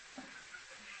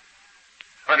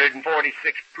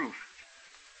 146 proof.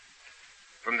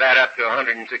 From that up to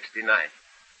 169.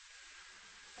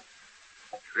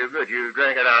 Real good. You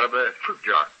drank it out of a fruit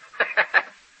jar.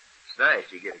 It's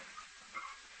nice. You get it.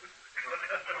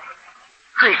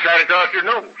 Crease right across your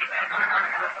nose.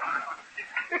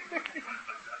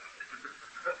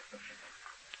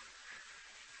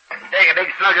 Take a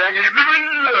big slug of that and just...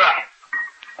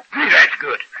 Gee, that's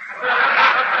good.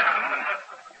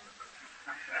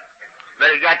 But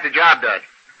it got the job done.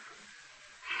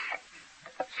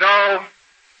 So,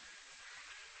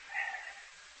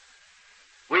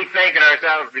 we think in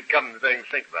ourselves become the things we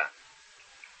think about.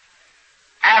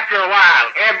 After a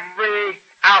while, every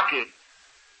alky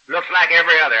looks like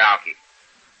every other alky.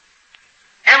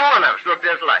 Every one of us look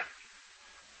just alike.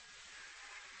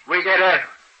 We get a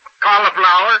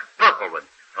cauliflower, purple one,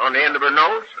 on the end of her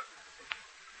nose.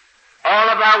 All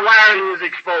of our wiring is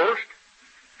exposed.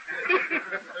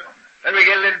 And we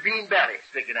get a little bean belly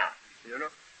sticking out, you know.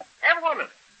 Every one of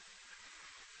us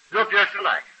look just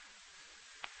alike.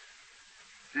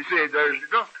 You see, there's the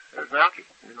duck. There's an alky,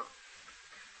 you know.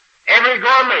 Every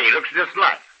gourmet looks just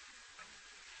alike.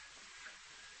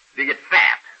 They get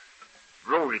fat,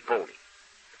 roly-poly.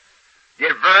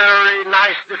 Get very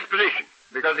nice disposition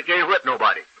because they can't whip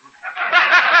nobody.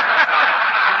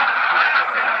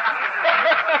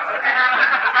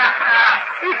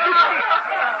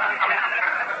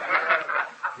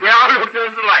 They all look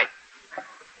just alike.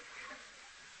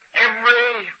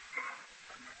 Every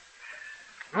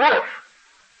wolf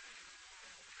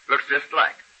looks just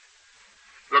alike.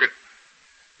 Look at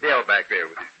Bill back there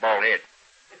with his bald head.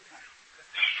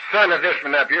 Son of this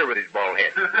one up here with his bald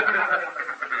head.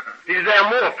 He's a damn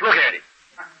wolf. Look at him.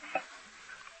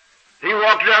 He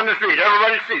walks down the street.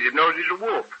 Everybody sees him, knows he's a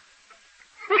wolf.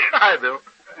 Hi, Bill.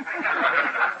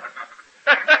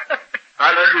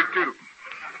 I love you, too.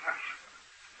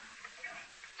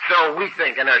 So we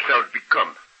think and ourselves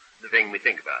become the thing we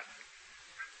think about.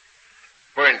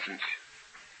 For instance,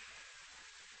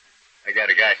 I got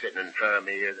a guy sitting in front of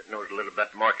me here that knows a little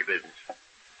about the market business.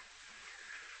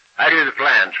 I do the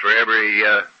plans for every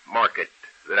market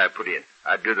that I put in.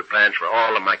 I do the plans for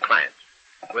all of my clients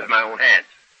with my own hands.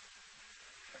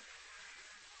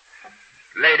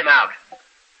 Lay them out.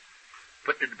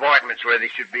 Put the departments where they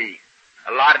should be.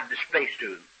 Allotted the space to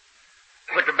them.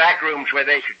 Put the back rooms where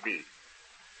they should be.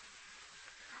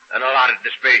 And allotted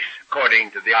the space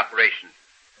according to the operation.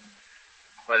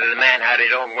 Whether the man had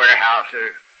his own warehouse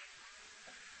or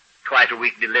twice a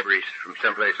week deliveries from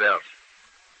someplace else.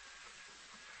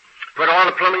 Put all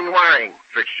the plumbing and wiring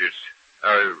fixtures,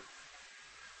 or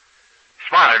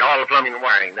spotted all the plumbing and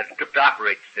wiring that took to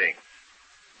operate the thing.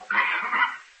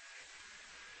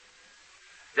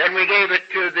 Then we gave it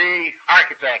to the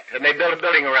architect, and they built a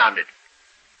building around it.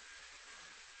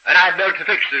 And I built the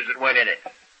fixtures that went in it.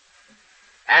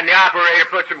 And the operator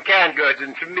put some canned goods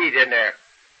and some meat in there,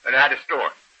 and had a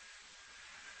store.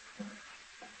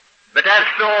 But that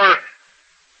store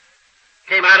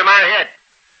came out of my head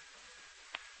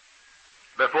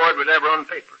before it was ever on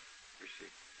paper, you see.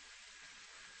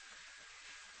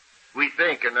 We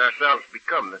think and ourselves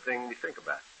become the thing we think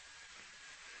about.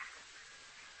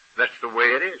 That's the way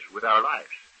it is with our lives.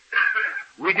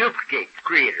 We duplicate the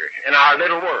Creator in our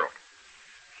little world.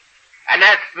 And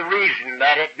that's the reason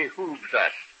that it behooves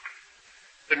us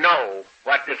to know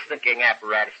what this thinking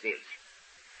apparatus is.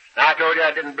 Now, I told you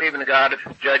I didn't believe in a God of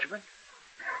judgment.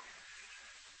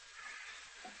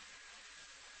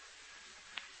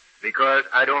 Because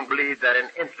I don't believe that an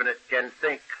infinite can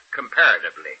think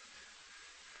comparatively.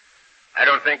 I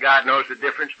don't think God knows the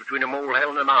difference between a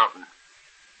molehill and a mountain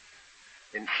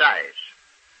in size.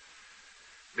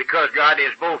 Because God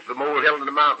is both the molehill and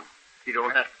the mountain. He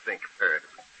don't have to think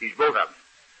comparatively. He's both of them.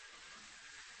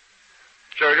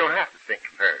 So you don't have to think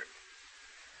comparatively.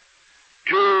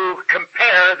 To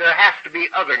compare, there has to be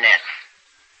otherness.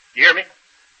 You hear me?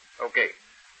 Okay.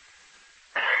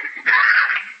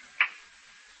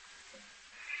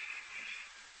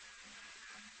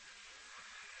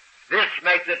 This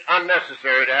makes it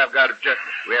unnecessary to have God of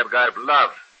justice. We have God of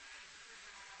love.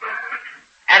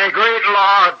 And a great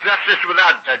law of justice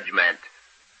without judgment.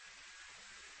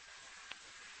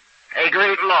 A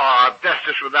great law of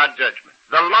justice without judgment.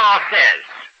 The law says,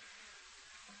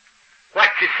 what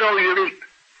you sow, you reap.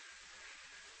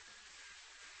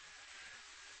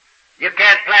 You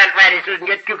can't plant radishes and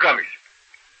get cucumbers.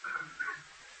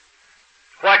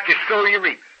 What you sow, you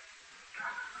reap.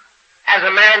 As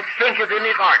a man thinketh in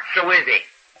his heart, so is he.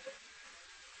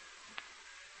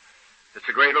 It's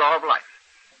a great law of life.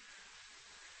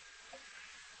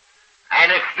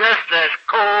 And it's just as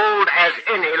cold as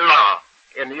any law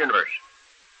in the universe.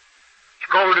 It's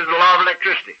cold as the law of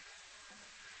electricity.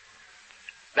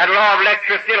 That law of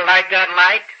electricity, light that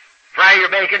light, fry your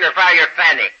bacon or fry your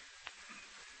fanny.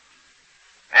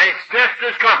 And it's just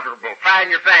as comfortable frying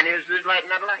your fanny as it is lighting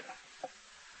that light.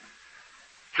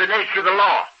 It's the nature of the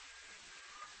law.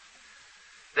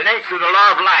 The nature of the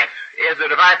law of life is that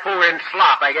if I pour in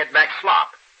slop, I get back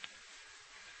slop.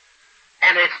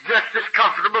 And it's just as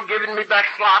comfortable giving me back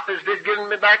slop as it is giving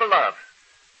me back love.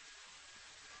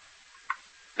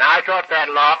 Now, I taught that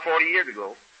law 40 years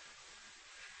ago.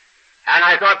 And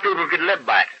I thought people could live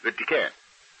by it, but you can't.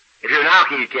 If you're an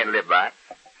alky, you can't live by it.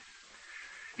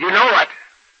 You know what?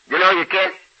 You know you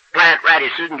can't plant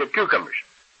radishes and get cucumbers.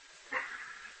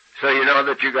 So you know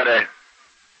that you gotta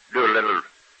do a little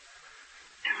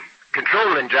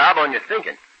controlling job on your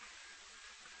thinking.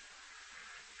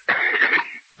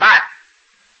 But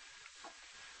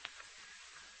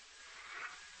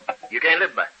you can't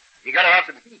live by it. You gotta have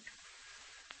some heat.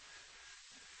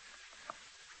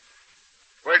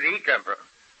 Where did the heat come from?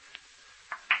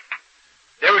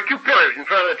 There were two pillars in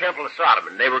front of the temple of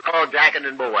Solomon. They were called Jachin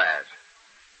and Boaz.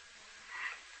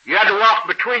 You had to walk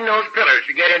between those pillars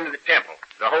to get into the temple,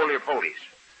 the Holy of Holies.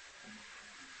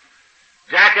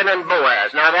 Jachin and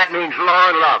Boaz. Now that means law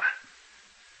and love.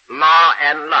 Law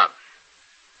and love.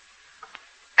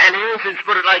 And the ancients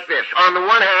put it like this. On the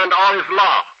one hand, all is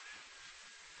law.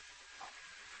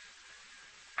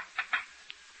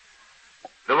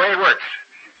 The way it works,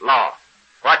 law.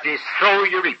 What is sow,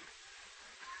 you reap.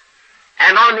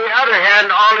 And on the other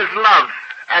hand, all is love.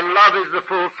 And love is the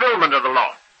fulfillment of the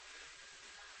law.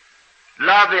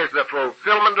 Love is the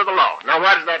fulfillment of the law. Now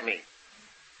what does that mean?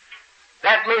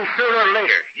 That means sooner or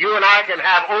later, you and I can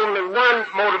have only one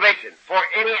motivation for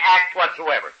any act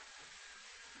whatsoever.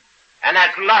 And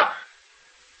that's love.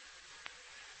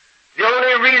 The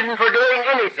only reason for doing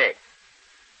anything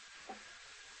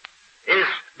is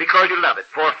because you love it,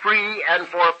 for free and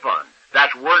for fun.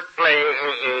 That's work, play,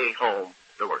 AA, home,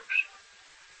 the works.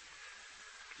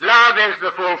 Love is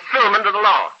the fulfillment of the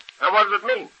law. Now what does it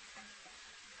mean?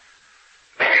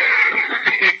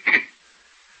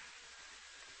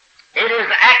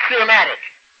 axiomatic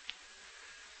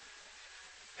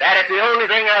that if the only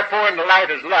thing I pour into life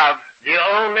is love, the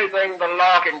only thing the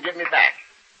law can give me back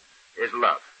is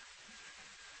love.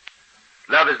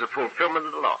 Love is the fulfillment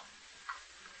of the law.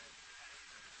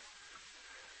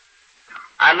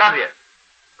 I love you.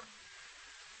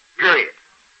 Period.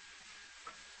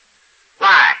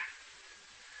 Why?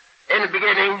 In the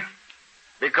beginning,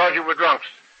 because you were drunks,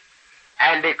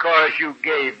 and because you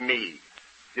gave me,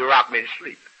 you rocked me to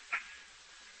sleep,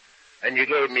 and you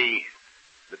gave me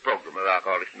the program of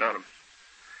Alcoholics Anonymous,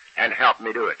 and helped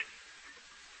me do it.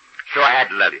 So I had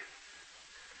to love you.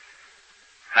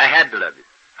 I had to love you.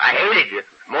 I hated you.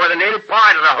 More than any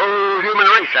part of the whole human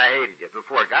race, I hated you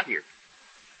before I got here.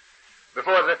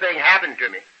 Before the thing happened to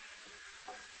me.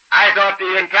 I thought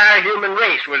the entire human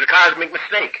race was a cosmic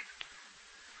mistake.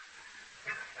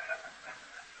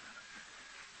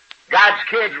 God's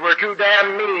kids were too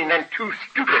damn mean and too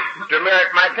stupid to merit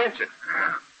my attention.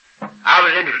 I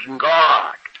was interested in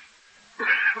God.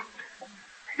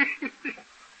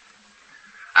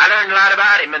 I learned a lot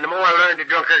about him, and the more I learned, the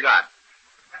drunker I got.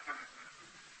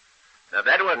 Now,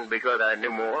 that wasn't because I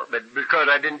knew more, but because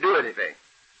I didn't do anything.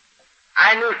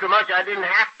 I knew so much I didn't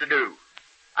have to do.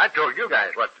 I told you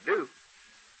guys what to do.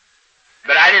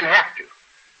 But I didn't have to,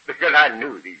 because I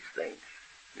knew these things,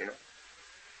 you know.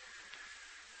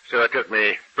 So it took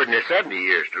me pretty near 70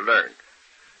 years to learn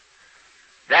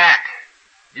that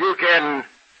you can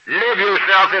live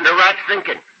yourself into right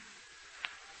thinking,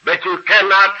 but you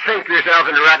cannot think yourself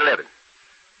into right living.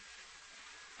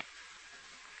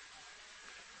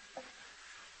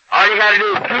 All you got to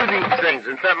do is do these things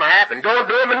and something will happen. Don't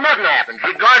do them and nothing happens,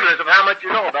 regardless of how much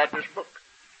you know about this book.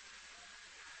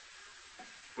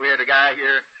 We had a guy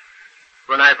here,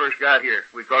 when I first got here,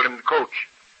 we called him the coach.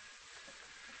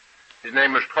 His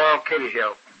name was Paul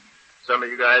Cahill. Some of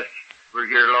you guys were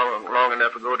here long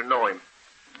enough ago to know him.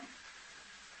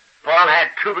 Paul had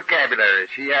two vocabularies.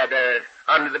 He had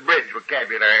under the bridge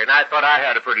vocabulary, and I thought I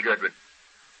had a pretty good one.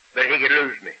 But he could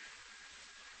lose me.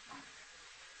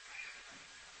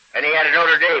 And he had a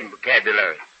Notre Dame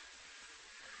vocabulary.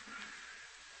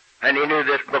 And he knew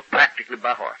this book practically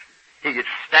by heart. He could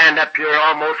stand up here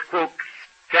almost quote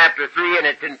chapter 3 in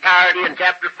its entirety and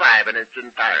chapter 5 in its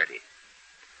entirety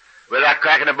without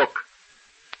cracking a book.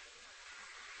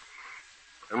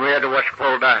 And we had to watch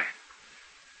Paul die.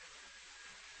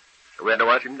 We had to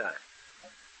watch him die.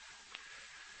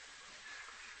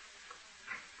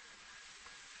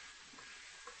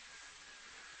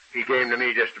 He came to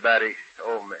me just about, he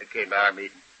came to our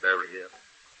meeting, Beverly Hills,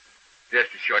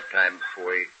 just a short time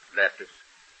before he left us.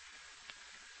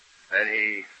 And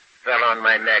he fell on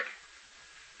my neck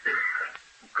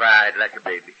and cried like a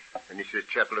baby. And he said,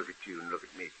 Chuck, look at you and look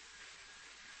at me.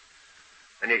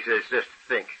 And he says, just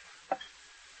think,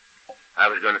 I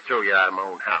was going to throw you out of my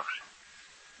own house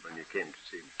when you came to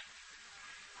see me.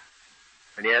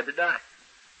 And he had to die.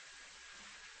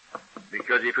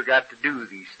 Because he forgot to do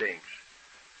these things.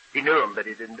 He knew them, but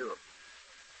he didn't do them.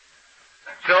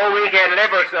 So we can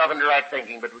live ourselves into right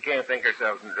thinking, but we can't think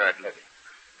ourselves into right living.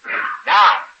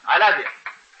 Now, I love you.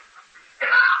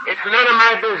 It's none of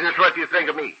my business what you think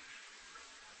of me.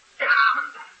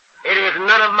 It is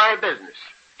none of my business.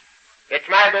 It's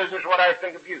my business what I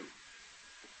think of you.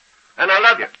 And I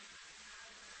love you.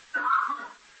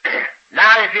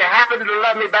 Now, if you happen to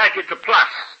love me back, it's a plus.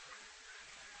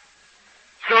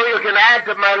 So you can add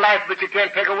to my life, but you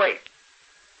can't take away.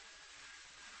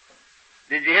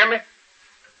 Did you hear me?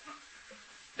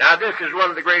 Now, this is one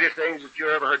of the greatest things that you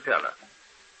ever heard tell of.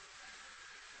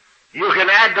 You can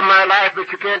add to my life,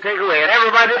 but you can't take away. And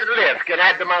everybody that lives can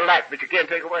add to my life, but you can't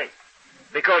take away.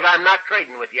 Because I'm not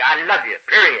trading with you. I love you,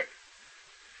 period.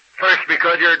 First,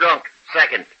 because you're drunk.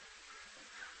 Second,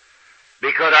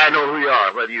 because I know who you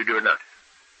are, whether you do or not.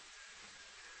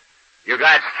 You're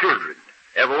God's children,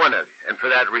 every one of you. And for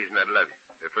that reason, I love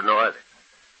you, if for no other.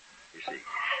 You see.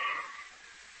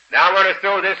 Now I want to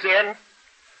throw this in.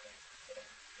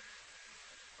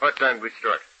 What time do we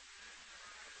start?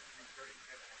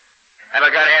 Have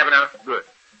I got half an hour? Good.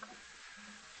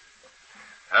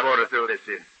 I want to throw this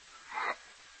in.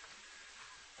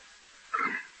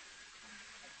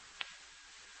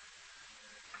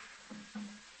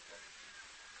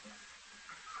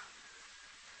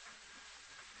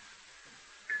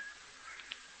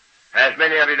 As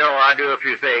many of you know, I do a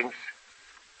few things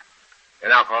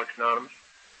in Alcoholics Anonymous.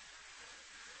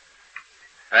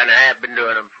 And I have been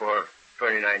doing them for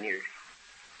 29 years.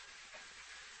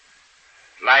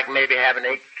 Like maybe having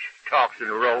 8 talks in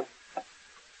a row.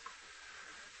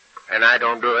 And I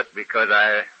don't do it because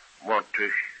I want to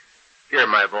hear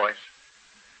my voice.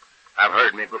 I've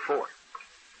heard me before.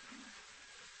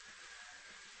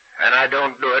 And I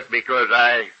don't do it because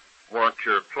I want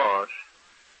your applause,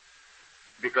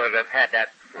 because I've had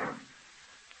that before.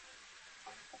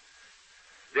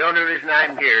 The only reason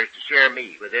I'm here is to share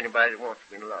me with anybody that wants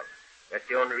me to love. That's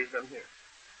the only reason I'm here.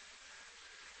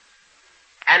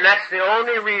 And that's the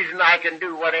only reason I can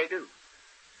do what I do.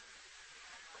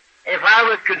 If I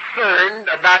was concerned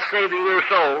about saving your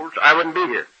souls, I wouldn't be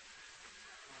here.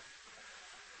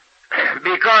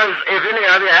 Because if any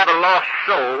of you have a lost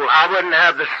soul, I wouldn't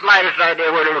have the slightest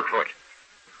idea where to look for it.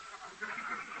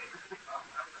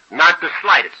 Not the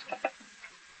slightest.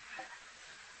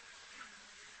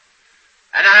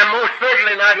 And I'm most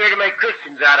certainly not here to make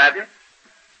Christians out of you.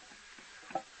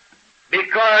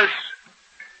 Because,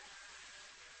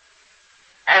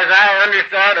 as I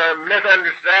understand or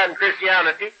misunderstand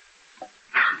Christianity,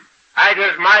 I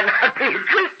just might not be a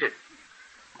Christian.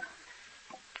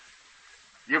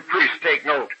 You priests take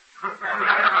note.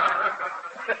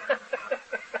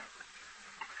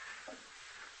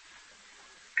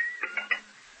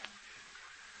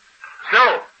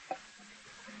 So,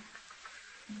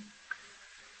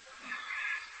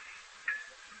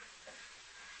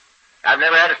 I've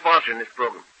never had a sponsor in this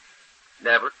program.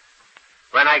 Never.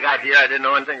 When I got here, I didn't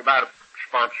know anything about a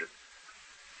sponsor.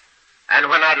 And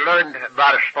when I learned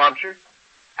about a sponsor,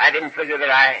 I didn't figure that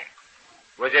I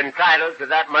was entitled to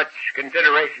that much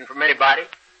consideration from anybody.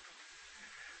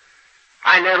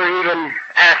 I never even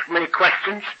asked many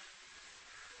questions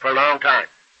for a long time.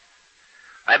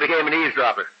 I became an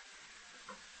eavesdropper.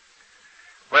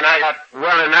 When I got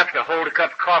well enough to hold a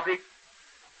cup of coffee,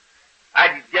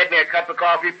 I'd get me a cup of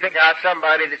coffee, pick out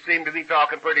somebody that seemed to be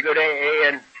talking pretty good AA,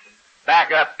 and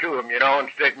back up to him, and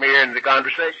stick me into the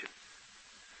conversation.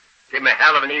 I'm a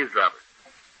hell of an eavesdropper.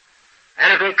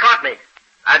 And if they caught me,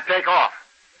 I'd take off.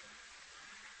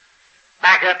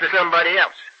 Back up to somebody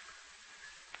else.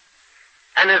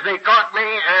 And if they caught me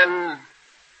and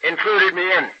included me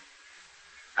in,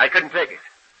 I couldn't take it.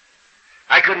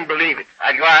 I couldn't believe it.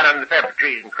 I'd go out under the pepper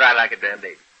trees and cry like a damn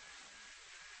baby.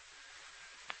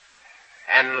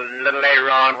 And a little later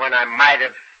on, when I might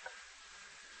have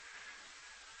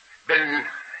been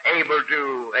able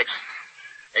to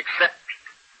accept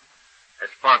a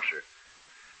sponsor,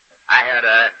 I had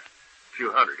a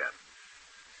few hundred of them.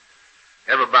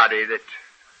 Everybody that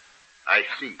I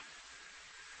see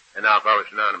in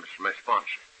Alcoholics Anonymous is my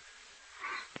sponsor.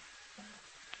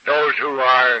 Those who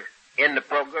are in the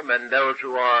program and those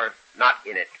who are not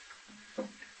in it.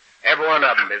 Every one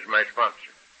of them is my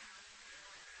sponsor.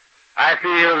 I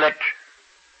feel that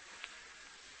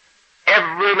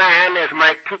every man is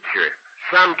my teacher,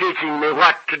 some teaching me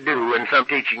what to do and some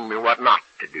teaching me what not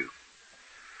to do.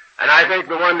 And I think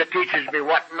the one that teaches me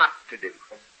what not to do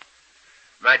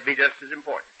might be just as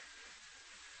important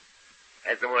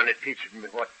as the one that teaches me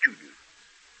what to do.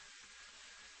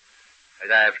 As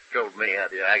I have told many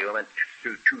of you, I went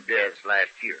through 2 deaths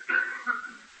last year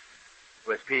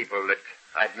with people that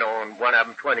I'd known, one of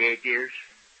them 28 years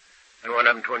and one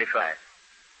of them 25.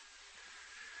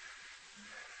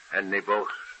 And they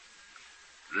both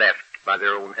left by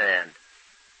their own hand.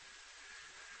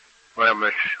 One of them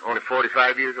was only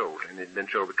 45 years old, and he'd been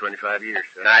sober 25 years.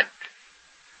 And I'd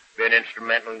been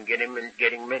instrumental in getting him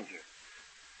in here.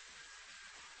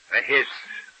 And his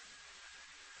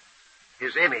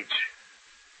image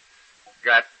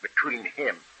got between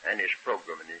him and his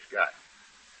program and his God.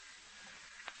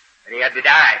 And he had to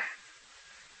die.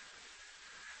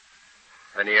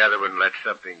 And the other one let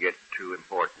something get too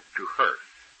important to her.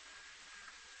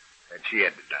 And she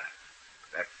had to die.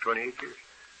 That's 28 years.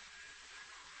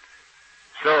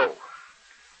 So,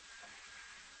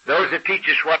 those that teach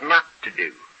us what not to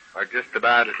do are just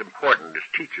about as important as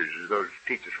teachers as those that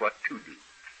teach us what to do.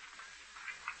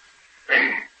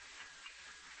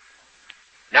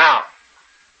 Now,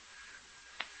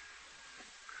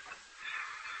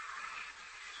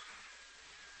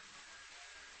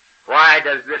 why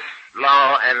does this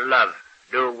law and love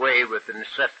do away with the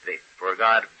necessity for a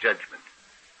God of judgment?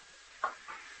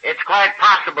 It's quite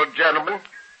possible, gentlemen,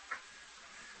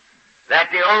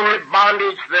 that the only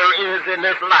bondage there is in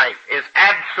this life is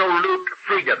absolute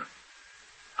freedom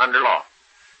under law.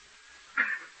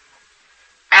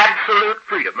 Absolute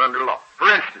freedom under law. For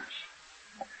instance,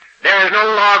 there is no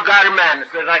law of God or man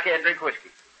that says I can't drink whiskey.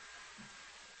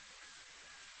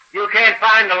 You can't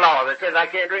find a law that says I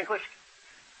can't drink whiskey.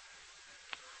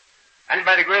 And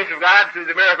by the grace of God, through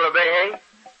the miracle of AA,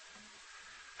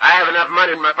 I have enough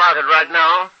money in my pocket right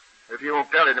now, if you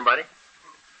won't tell anybody,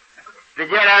 to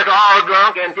get alcohol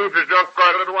drunk and keep us drunk for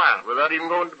a little while without even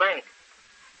going to the bank.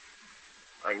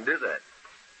 I can do that.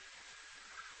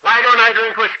 Why don't I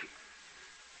drink whiskey?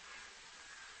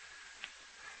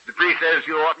 The priest says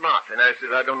you ought not. And I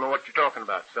said, I don't know what you're talking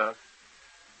about, son.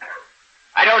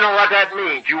 I don't know what that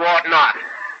means, you ought not.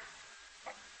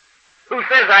 Who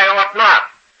says I ought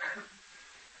not?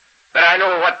 But I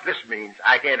know what this means.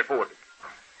 I can't afford it.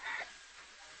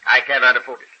 I cannot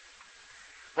afford it.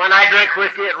 When I drink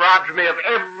whiskey, it robs me of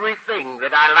everything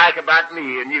that I like about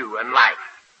me and you and life.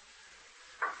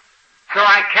 So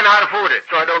I cannot afford it,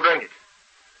 so I don't drink it.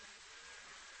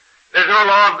 There's no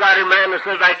law of God in man that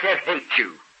says I can't hate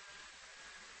you.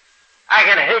 I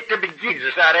can hate the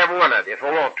bejesus out of every one of you if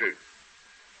I want to.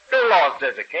 No law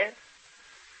says I can't.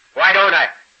 Why don't I?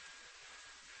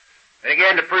 And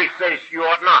again, the priest says you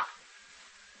ought not.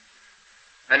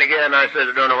 And again, I said,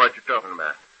 I don't know what you're talking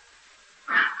about.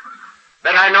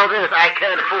 But I know this, I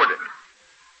can't afford it.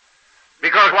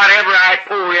 Because whatever I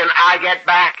pour in, I get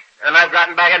back, and I've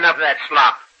gotten back enough of that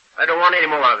slop. I don't want any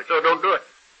more of it, so don't do it.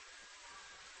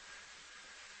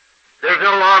 There's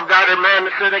no law of God or man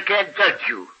that says I can't judge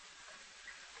you.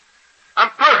 I'm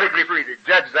perfectly free to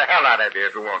judge the hell out of you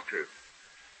if I want to.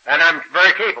 And I'm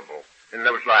very capable in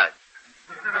those lines.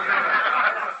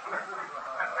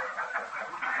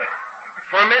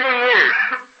 For many years,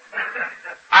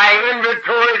 I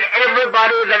inventoried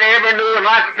everybody that I ever knew and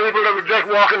lots of people that were just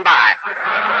walking by.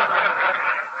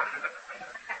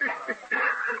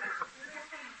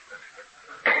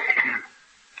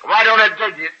 Why don't I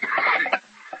judge you?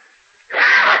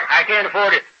 I can't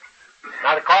afford it.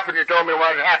 Now, the carpenter told me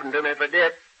what would happen to me if I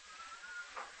did.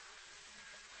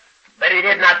 But he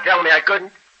did not tell me I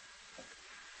couldn't.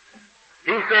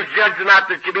 He says, judge not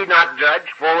that you be not judged,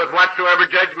 for with whatsoever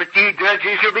judgment ye judge,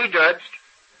 ye shall be judged.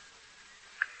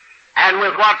 And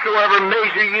with whatsoever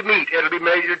measure you meet, it'll be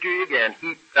measured to you again,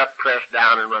 heaped up, pressed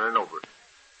down, and running over.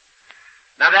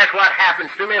 Now that's what happens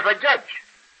to me if I judge.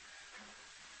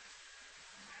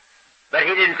 But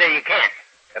he didn't say you can't.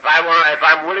 If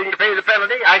I'm willing to pay the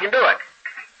penalty, I can do it.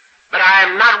 But I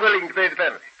am not willing to pay the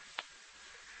penalty.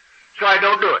 So I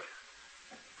don't do it.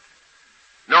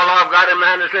 No law of God in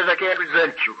man that says I can't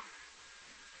resent you.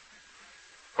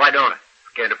 Why don't I?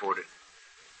 Can't afford it.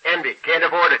 Envy, can't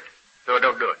afford it. So I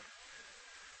don't do it.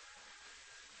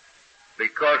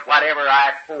 Because whatever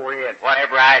I pour in,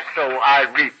 whatever I sow, I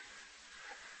reap.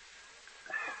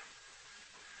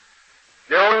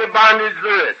 The only bondage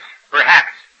there is,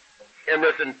 perhaps, in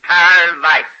this entire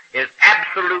life is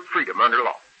absolute freedom under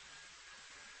law.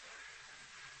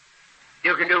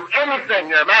 You can do anything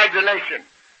your imagination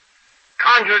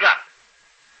conjures up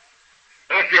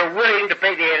if you're willing to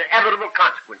pay the inevitable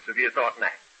consequence of your thought and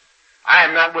act. I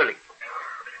am not willing,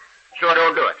 so I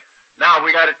don't do it. Now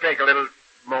we got to take a little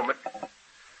moment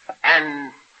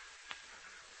and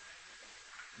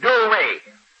do away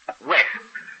with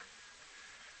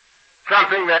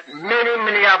something that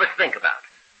many of us think about.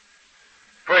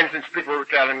 For instance, people were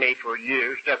telling me for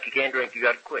years, stuff you can't drink, you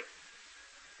got to quit.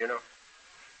 You know.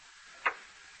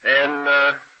 And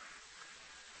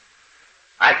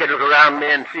I could look around me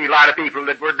and see a lot of people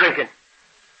that were drinking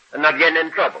and not getting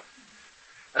in trouble.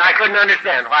 And I couldn't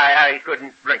understand why I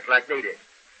couldn't drink like they did.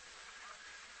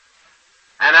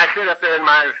 And I sit up there in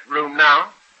my room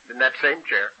now, in that same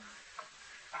chair,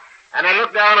 and I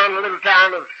look down on the little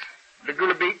town of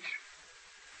Laguna Beach,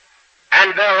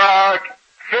 and there are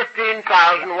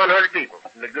 15,100 people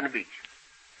in Laguna Beach.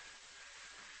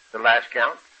 The last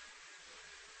count.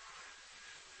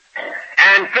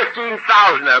 And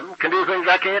 15,000 of them can do things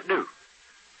I can't do.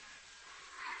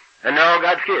 And they're all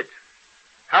God's kids.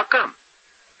 How come?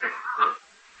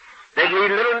 They can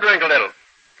eat a little and drink a little.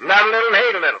 Love a little and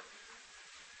hate a little.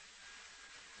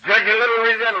 Judge a little and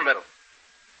resent a little.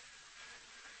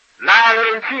 Lie a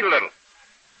little and cheat a little.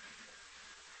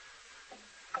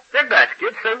 They're God's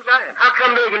kids, same as I am. How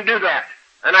come they can do that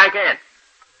and I can't?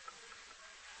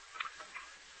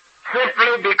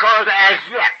 Simply because as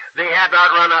yet they have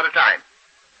not run out of time.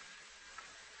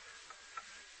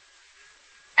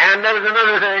 And there's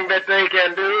another thing that they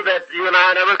can do that you and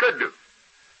I never could do.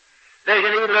 They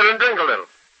can eat a little and drink a little.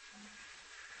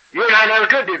 You and I never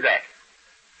could do that.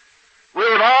 We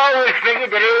have always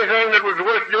figured that anything that was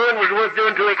worth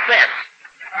doing to excess.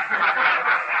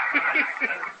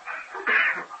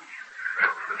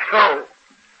 So,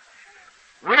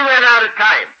 we ran out of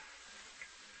time.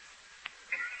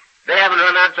 They haven't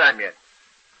run out of time yet.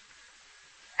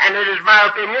 And it is my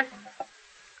opinion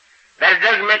that it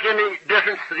doesn't make any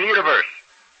difference to the universe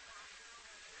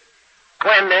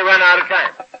when they run out of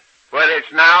time. Whether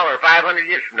it's now or 500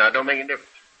 years from now, it don't make any difference.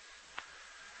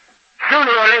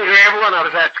 Sooner or later, every one of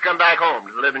us has to come back home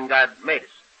to the living God made us.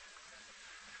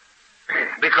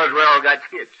 Because we're all God's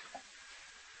kids.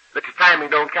 But the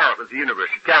timing don't count with the universe.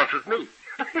 It counts with me.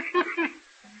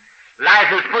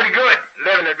 Life is pretty good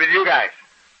living it with you guys.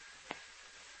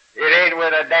 It ain't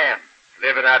with a damn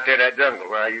living out there in that jungle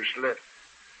where I used to live.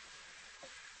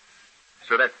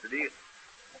 So that's the deal.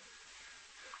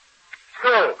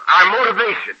 So, our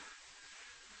motivation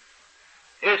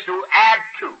is to add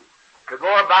to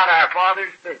go about our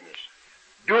Father's business,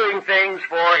 doing things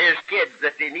for His kids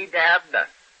that they need to have done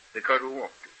because we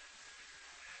want to.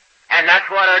 And that's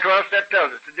what our 12 step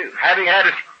tells us to do. Having had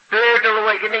a spiritual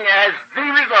awakening as the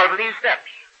result of these steps,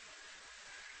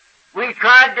 we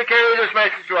tried to carry this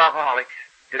message to alcoholics,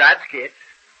 to God's kids,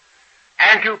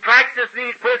 and to practice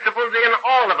these principles in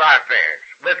all of our affairs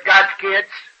with God's kids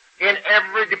in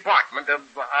every department of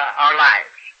our lives.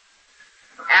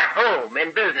 At home,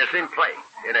 in business, in play,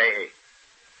 in AA.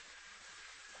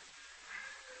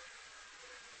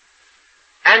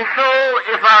 And so,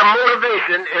 if our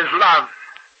motivation is love,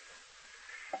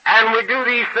 and we do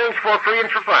these things for free and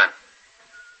for fun,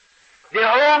 the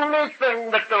only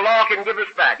thing that the law can give us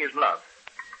back is love.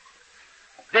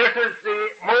 This is the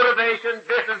motivation,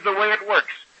 this is the way it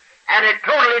works. And it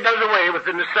totally does away with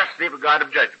the necessity of a God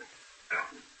of judgment.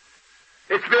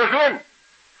 It's built in.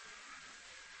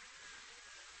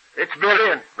 It's built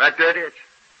in. Right there it is.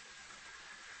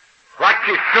 What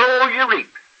you sow, you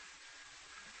reap.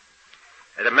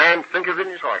 And a man thinketh in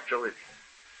his heart, so is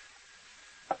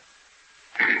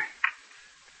he.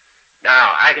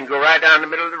 Now, I can go right down the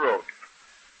middle of the road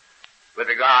with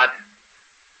a God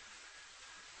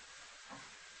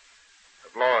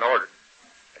of law and order,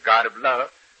 a God of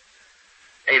love,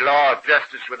 a law of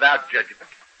justice without judgment.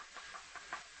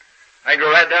 I can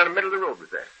go right down the middle of the road with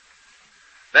that.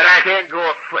 That I can't go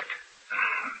afoot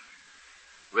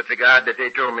with the God that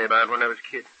they told me about when I was a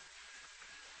kid.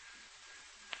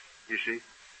 You see?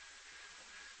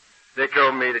 They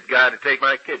told me that God would take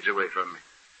my kids away from me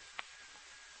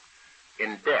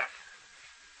in death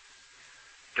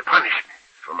to punish me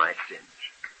for my sins.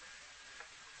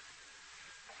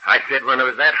 I said when I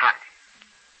was that hot,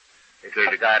 if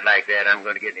there's a God like that, I'm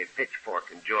going to get me a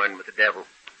pitchfork and join with the devil.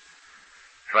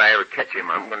 If I ever catch him,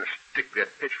 I'm going to stick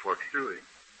that pitchfork through him.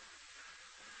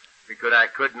 Because I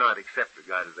could not accept a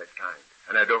God of that kind.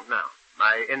 And I don't now.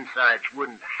 My insides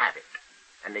wouldn't have it.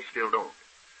 And they still don't.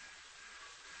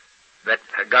 That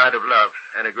a God of love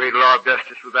and a great law of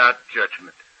justice without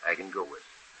judgment I can go with.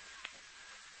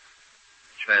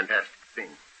 It's a fantastic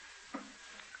thing.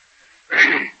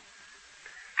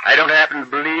 I don't happen to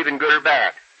believe in good or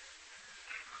bad.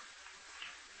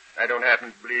 I don't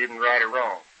happen to believe in right or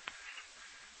wrong.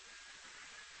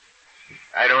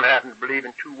 I don't happen to believe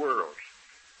in two worlds.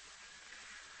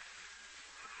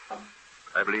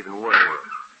 I believe in one world.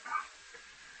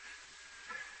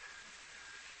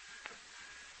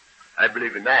 I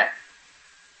believe in that.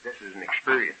 This is an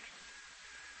experience.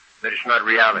 But it's not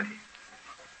reality.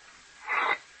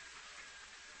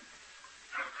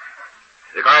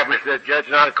 The carpenter says, judge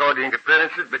not according to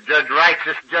appearances, but judge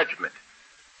righteous judgment.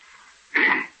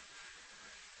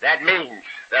 That means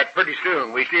that pretty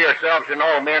soon we see ourselves in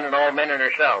all men and all men in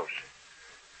ourselves.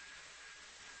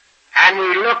 And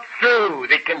we look through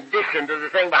the conditions of the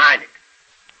thing behind it.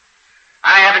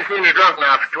 I haven't seen a drunk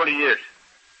now for 20 years.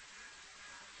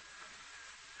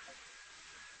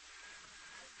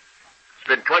 It's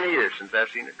been 20 years since I've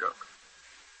seen a drunk.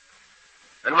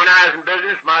 And when I was in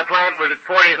business, my plant was at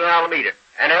 40th and Alameda.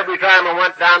 And every time I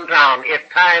went downtown, if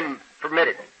time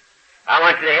permitted, I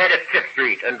went to the head of 5th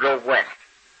Street and drove west.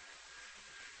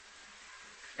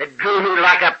 It drew me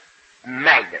like a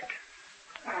magnet.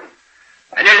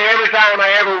 And nearly every time I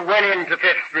ever went into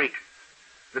 5th Street,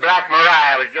 the Black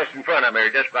Maria was just in front of me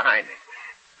or just behind me.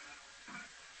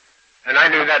 And I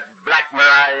knew that Black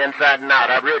Maria inside and out.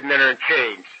 I've ridden in her in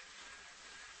chains.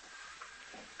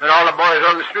 And all the boys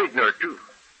on the street knew her, too.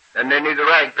 And they knew the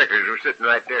rag pickers were sitting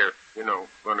right there,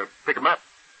 going to pick them up.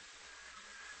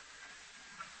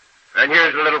 And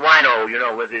here's a little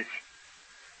wino, with his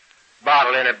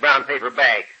bottle in a brown paper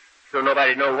bag, so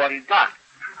nobody knows what he's got.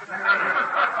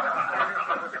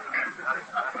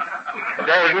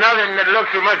 There's nothing that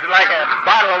looks so much like a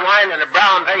bottle of wine in a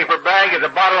brown paper bag as a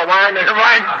bottle of wine in a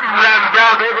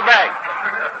brown paper bag.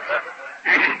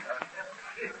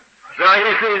 So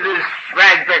he sees this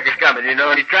rag picker coming, and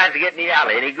he tries to get in the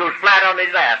alley, and he goes flat on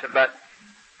his ass about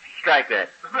strike that.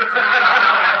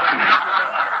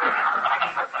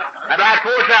 About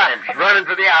 4 times running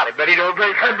for the alley, but he don't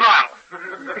break that bottle.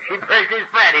 He breaks his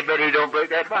fatty, but he don't break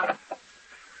that bottle.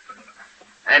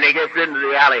 And he gets into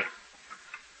the alley.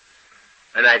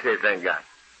 And I say, thank God,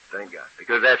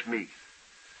 because that's me.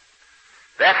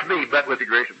 That's me, but with the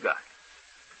grace of God.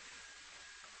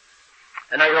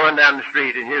 And I go on down the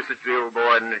street, and here sits the old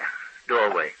boy in the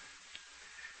doorway.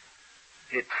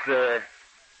 It's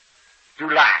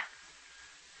July.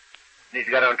 And he's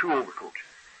got on 2 overcoats.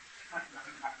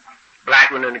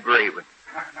 Black one and a gray one.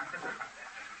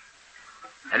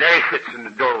 And there he sits in the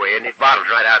doorway, and his bottle's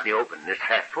right out in the open, and it's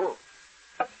half full.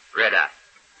 Red eye.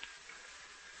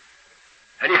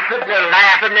 And he's sitting there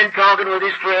laughing and talking with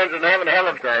his friends and having a hell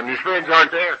of a time. His friends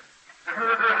aren't there.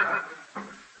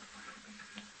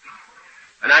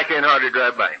 And I can't hardly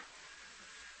drive by him.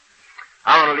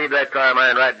 I want to leave that car of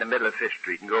mine right in the middle of Fifth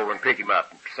Street and go over and pick him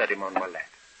up and set him on my lap.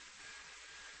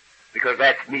 Because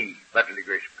that's me, but to the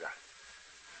grace of God.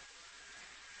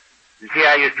 You see,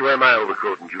 I used to wear my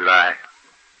overcoat in July.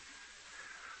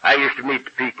 I used to meet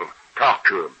the people, talk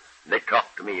to them, and they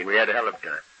talked to me, and we had a hell of a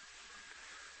time.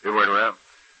 They weren't around.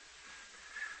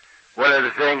 One of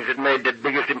the things that made the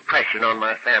biggest impression on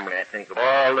my family, I think, of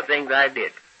all the things I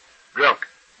did, drunk.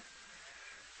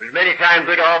 There's many times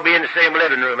we'd all be in the same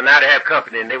living room, and I'd have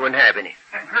company, and they wouldn't have any.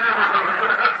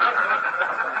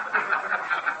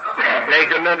 They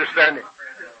couldn't understand it.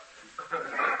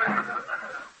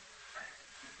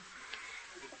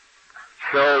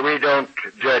 So we don't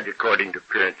judge according to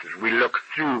appearances. We look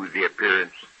through the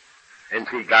appearance and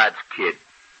see God's kid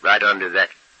right under that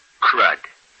crud.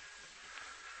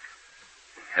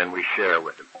 And we share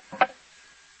with him.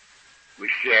 We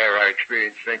share our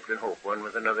experience, strength, and hope, one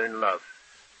with another in love.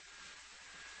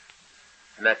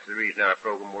 And that's the reason our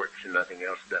program works and nothing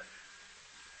else does.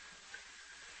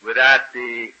 Without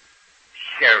the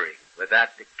sharing,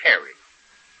 without the caring,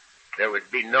 there would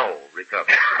be no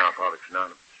recovery in Alcoholics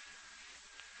Anonymous.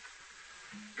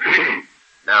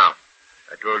 Now,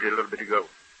 I told you a little bit ago,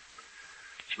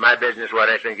 it's my business what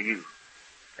I think of you.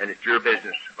 And it's your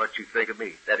business what you think of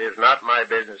me. That is not my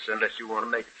business unless you want to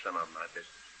make it some of my business.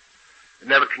 It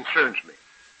never concerns me.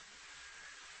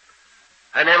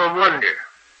 I never wonder,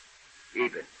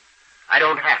 even. I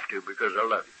don't have to because I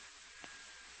love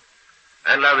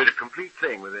you. And love is a complete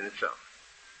thing within itself.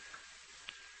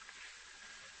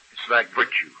 It's like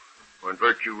virtue. When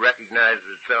virtue recognizes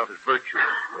itself as virtue,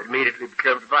 it immediately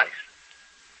becomes vice.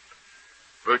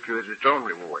 Virtue is its own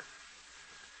reward.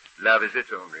 Love is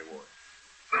its own reward.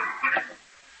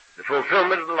 The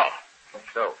fulfillment of the law.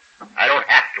 So, I don't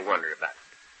have to wonder about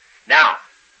it. Now,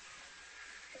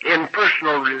 in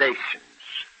personal relations,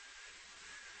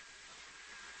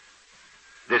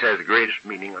 this has the greatest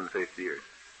meaning on the face of the earth.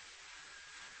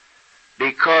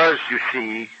 Because, you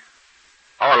see,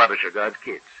 all of us are God's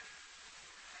kids.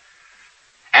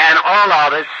 And all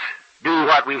of us do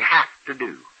what we have to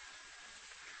do.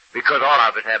 Because all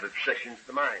of us have obsessions of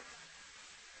the mind.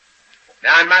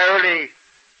 Now, in my early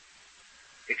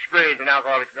experience in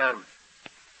Alcoholics Anonymous,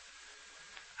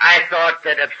 I thought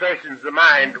that obsessions of the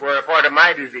mind were a part of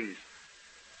my disease.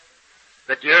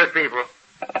 That the earth people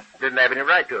didn't have any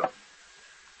right to them.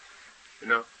 You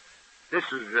know,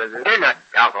 they're not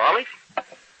alcoholics.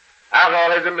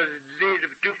 Alcoholism is a disease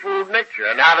of a two-fold nature,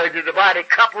 a knowledge of the body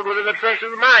coupled with an obsession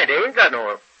of the mind. They ain't got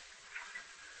no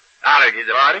knowledge of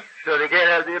the body, so they can't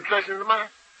have the obsession of the mind.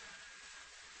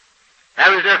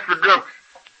 That was just for drunks.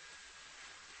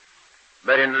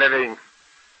 But in living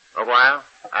a while,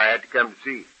 I had to come to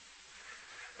see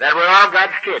that we're all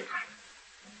God's kids.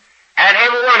 And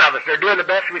every one of us are doing the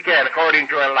best we can according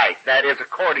to our light. That is,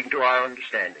 according to our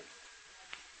understanding.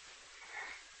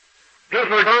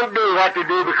 People don't do what they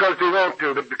do because they want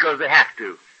to, but because they have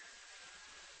to.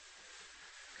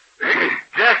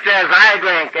 Just as I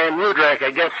drank and you drank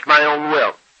against my own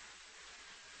will.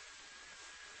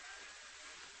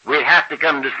 We have to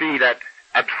come to see that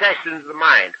obsessions of the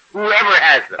mind, whoever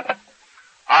has them,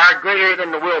 are greater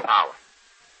than the willpower.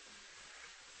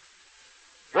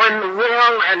 When the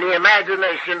will and the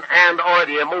imagination and or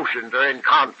the emotions are in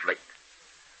conflict,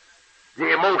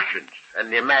 the emotions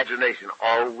and the imagination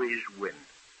always win.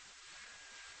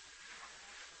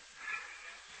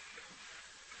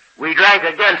 We drink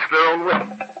against their own will.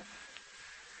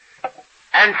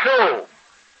 And so,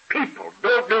 people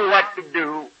don't do what they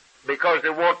do because they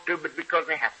want to, but because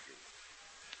they have to.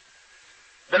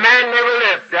 The man never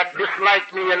lived that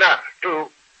disliked me enough to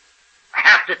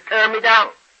have to tear me down.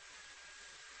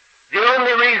 The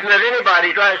only reason that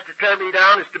anybody tries to tear me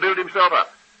down is to build himself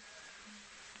up.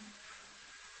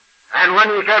 And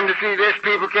when we come to see this,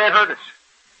 people can't hurt us.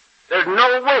 There's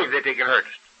no way that they can hurt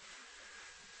us.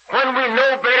 When we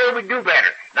know better, we do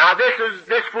better. Now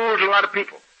this fools a lot of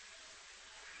people.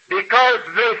 Because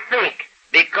they think,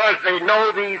 because they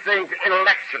know these things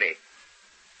intellectually.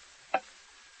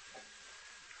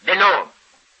 They know them.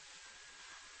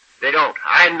 They don't.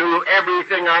 I knew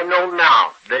everything I know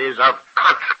now that is of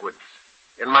consequence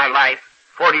in my life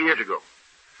 40 years ago.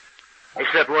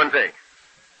 Except one thing.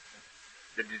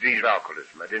 the disease of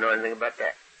alcoholism. I didn't know anything about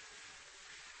that.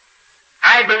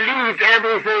 I believed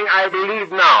everything I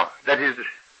believe now that is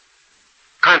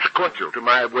consequential to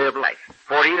my way of life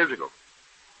 40 years ago.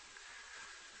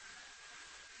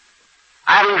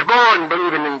 I was born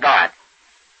believing in God.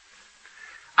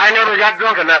 I never got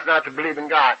drunk enough not to believe in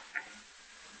God.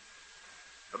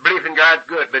 A belief in God's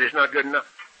good, but it's not good enough.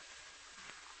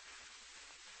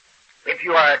 If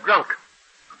you are a drunk,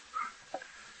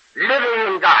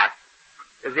 living in God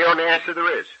is the only answer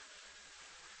there is.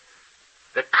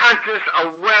 The conscious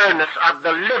awareness of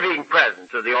the living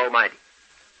presence of the Almighty.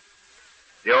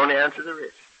 The only answer there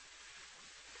is.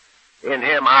 In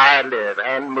Him I live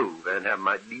and move and have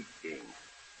my deep being.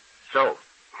 So,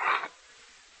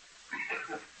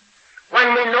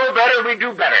 when we know better, we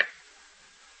do better.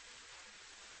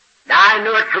 Now, I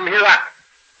knew it from here up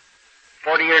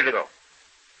 40 years ago.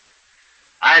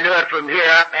 I knew it from here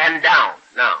up and down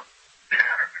now.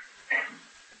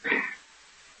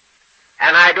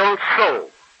 And I don't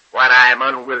sow what I am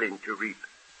unwilling to reap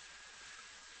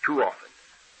too often.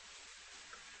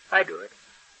 I do it.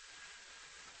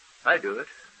 I do it.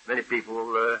 Many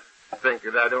people think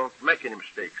that I don't make any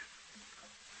mistakes.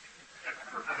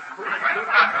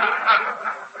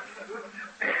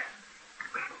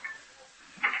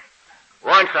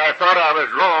 Once I thought I was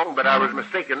wrong, but I was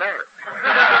mistaken there.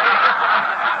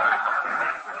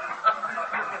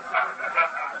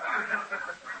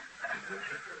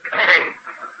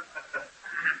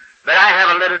 But I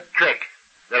have a little trick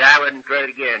that I wouldn't trade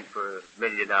again for $1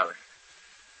 million.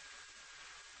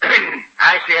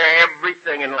 I share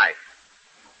everything in life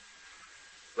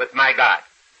with my God.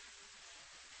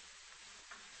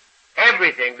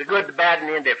 Everything, the good, the bad, and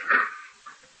the indifferent.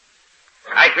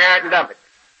 I share it and dump it.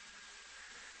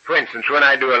 For instance, when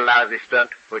I do a lousy stunt,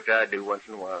 which I do once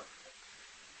in a while,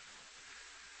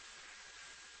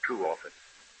 too often,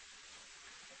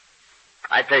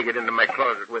 I take it into my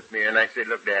closet with me and I say,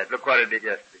 look, Dad, look what I did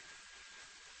yesterday.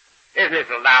 Isn't this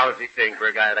a lousy thing for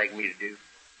a guy like me to do?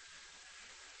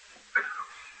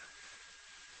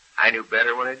 I knew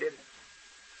better when I did it.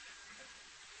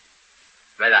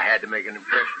 But I had to make an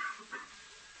impression.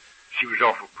 She was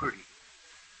awful pretty.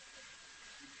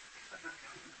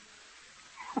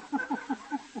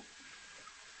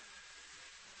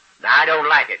 Now, I don't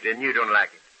like it, and you don't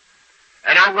like it.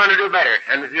 And I'm going to do better,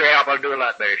 and with your help, I'll do a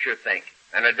lot better, sure thing.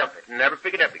 And I dump it and never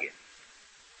pick it up again.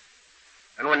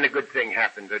 And when the good thing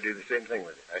happens, I do the same thing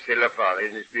with it. I say, look, Father,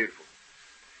 isn't this beautiful?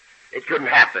 It couldn't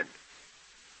happen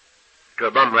to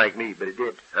a bum like me, but it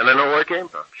did. And I know where it came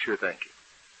from. Sure, thank you.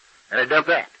 And I dump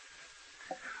that.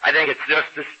 I think it's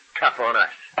just as tough on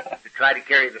us to try to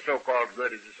carry the so-called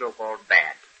good as the so-called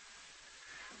bad.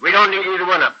 We don't need either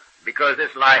one of them, because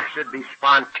this life should be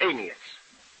spontaneous.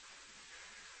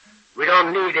 We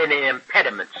don't need any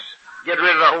impediments. Get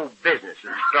rid of the whole business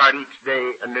and start each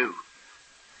day anew.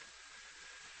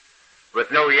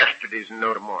 With no yesterdays and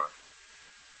no tomorrow.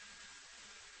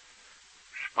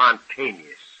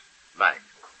 Spontaneous life.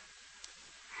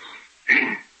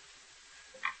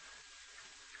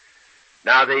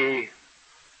 Now the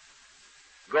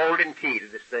golden key to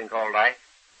this thing called life.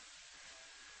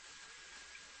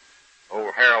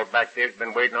 Old Harold back there's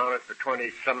been waiting on it for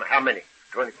 20-some, how many?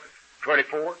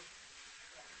 24?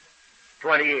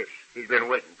 20 years. He's been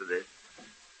waiting for this.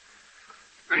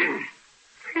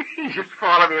 He just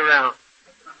followed me around.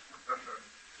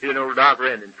 You know, Doc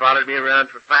Rendon followed me around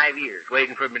for 5 years,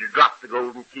 waiting for me to drop the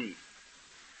golden key.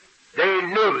 They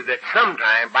knew that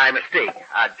sometime, by mistake,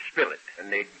 I'd spill it,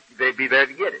 and they'd be there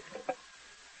to get it.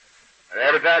 And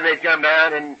every time they'd come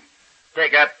down and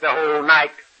take up the whole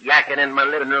night yakking in my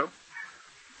living room,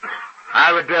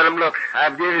 I would tell them, look,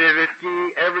 I've given you this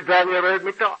key every time you ever heard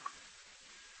me talk.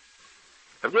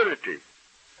 I've given it to you.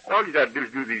 All you got to do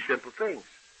is do these simple things.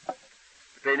 But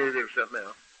they knew there was something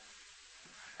else.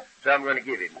 So I'm going to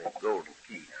give him the golden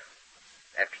key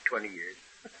now, after 20 years.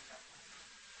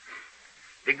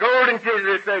 The golden key to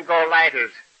this thing called life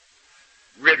is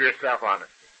rigorous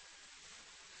self-honesty.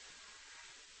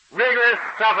 Rigorous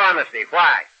self-honesty.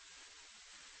 Why?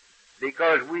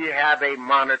 Because we have a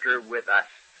monitor with us.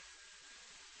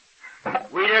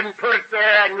 We didn't put it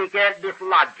there and we can't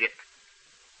dislodge it.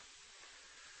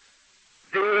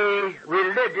 The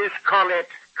religious call it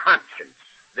conscience.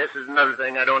 This is another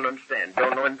thing I don't understand,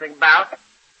 don't know anything about.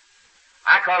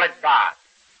 I call it God.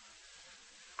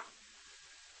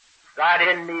 God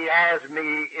in me, as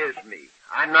me, is me.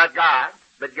 I'm not God,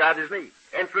 but God is me.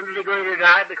 Infinitely greater than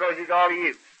I because He's all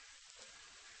you,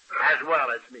 as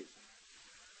well as me.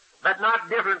 But not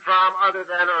different from, other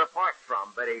than, or apart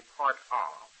from, but a part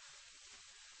of.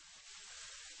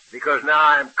 because now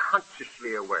I am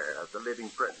consciously aware of the living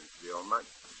presence of the Almighty.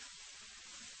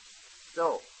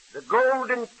 So, the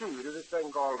golden key to this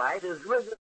thing called light is risen.